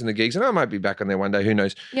dates and the gigs, and I might be back on there one day. Who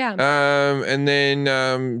knows? Yeah. And then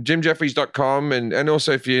JimJeffries.com, and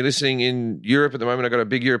also if you're listening in Europe at the moment, I've got a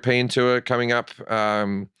big European tour coming up.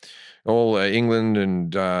 All England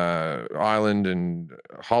and Ireland and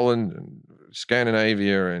Holland and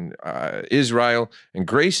Scandinavia and Israel and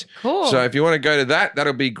Greece. Cool. So if you want to go to that,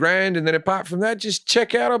 that'll be grand. And then apart from that, just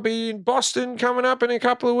check out. I'll be in Boston coming up in a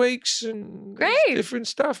couple of weeks and great different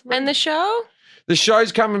stuff. Man. And the show? The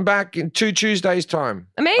show's coming back in 2 Tuesdays' time.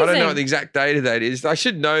 Amazing. I don't know what the exact date of that is. I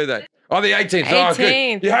should know that. Oh, the 18th. 18th. Oh,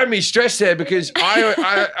 good. You had me stressed there because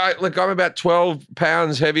I look, I'm about 12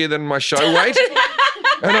 pounds heavier than my show weight.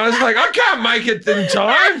 And I was like, I can't make it in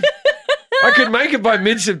time. I could make it by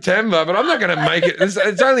mid-September, but I'm not going to make it.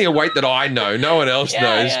 It's only a weight that I know. No one else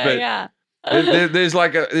knows. There's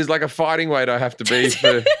like a fighting weight I have to be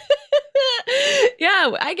for.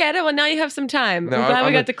 Yeah, I get it. Well, now you have some time. No, I'm glad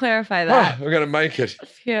we got to clarify that. We're going to make it.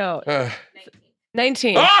 Phew.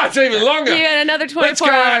 19. Oh, it's even longer. You got another 24 Let's go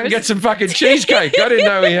out and get some fucking cheesecake. I didn't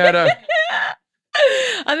know we had a...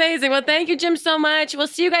 Amazing. Well, thank you, Jim, so much. We'll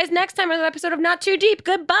see you guys next time on another episode of Not Too Deep.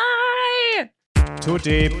 Goodbye. Too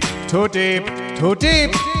deep, too deep, too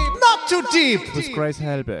deep, not too deep with Grace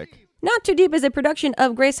Helbig. Not Too Deep is a production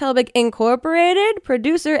of Grace Helbig Incorporated,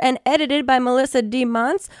 producer and edited by Melissa D.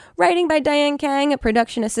 Montz, writing by Diane Kang,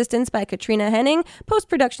 production assistance by Katrina Henning,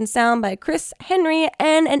 post-production sound by Chris Henry,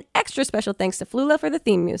 and an extra special thanks to Flula for the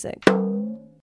theme music.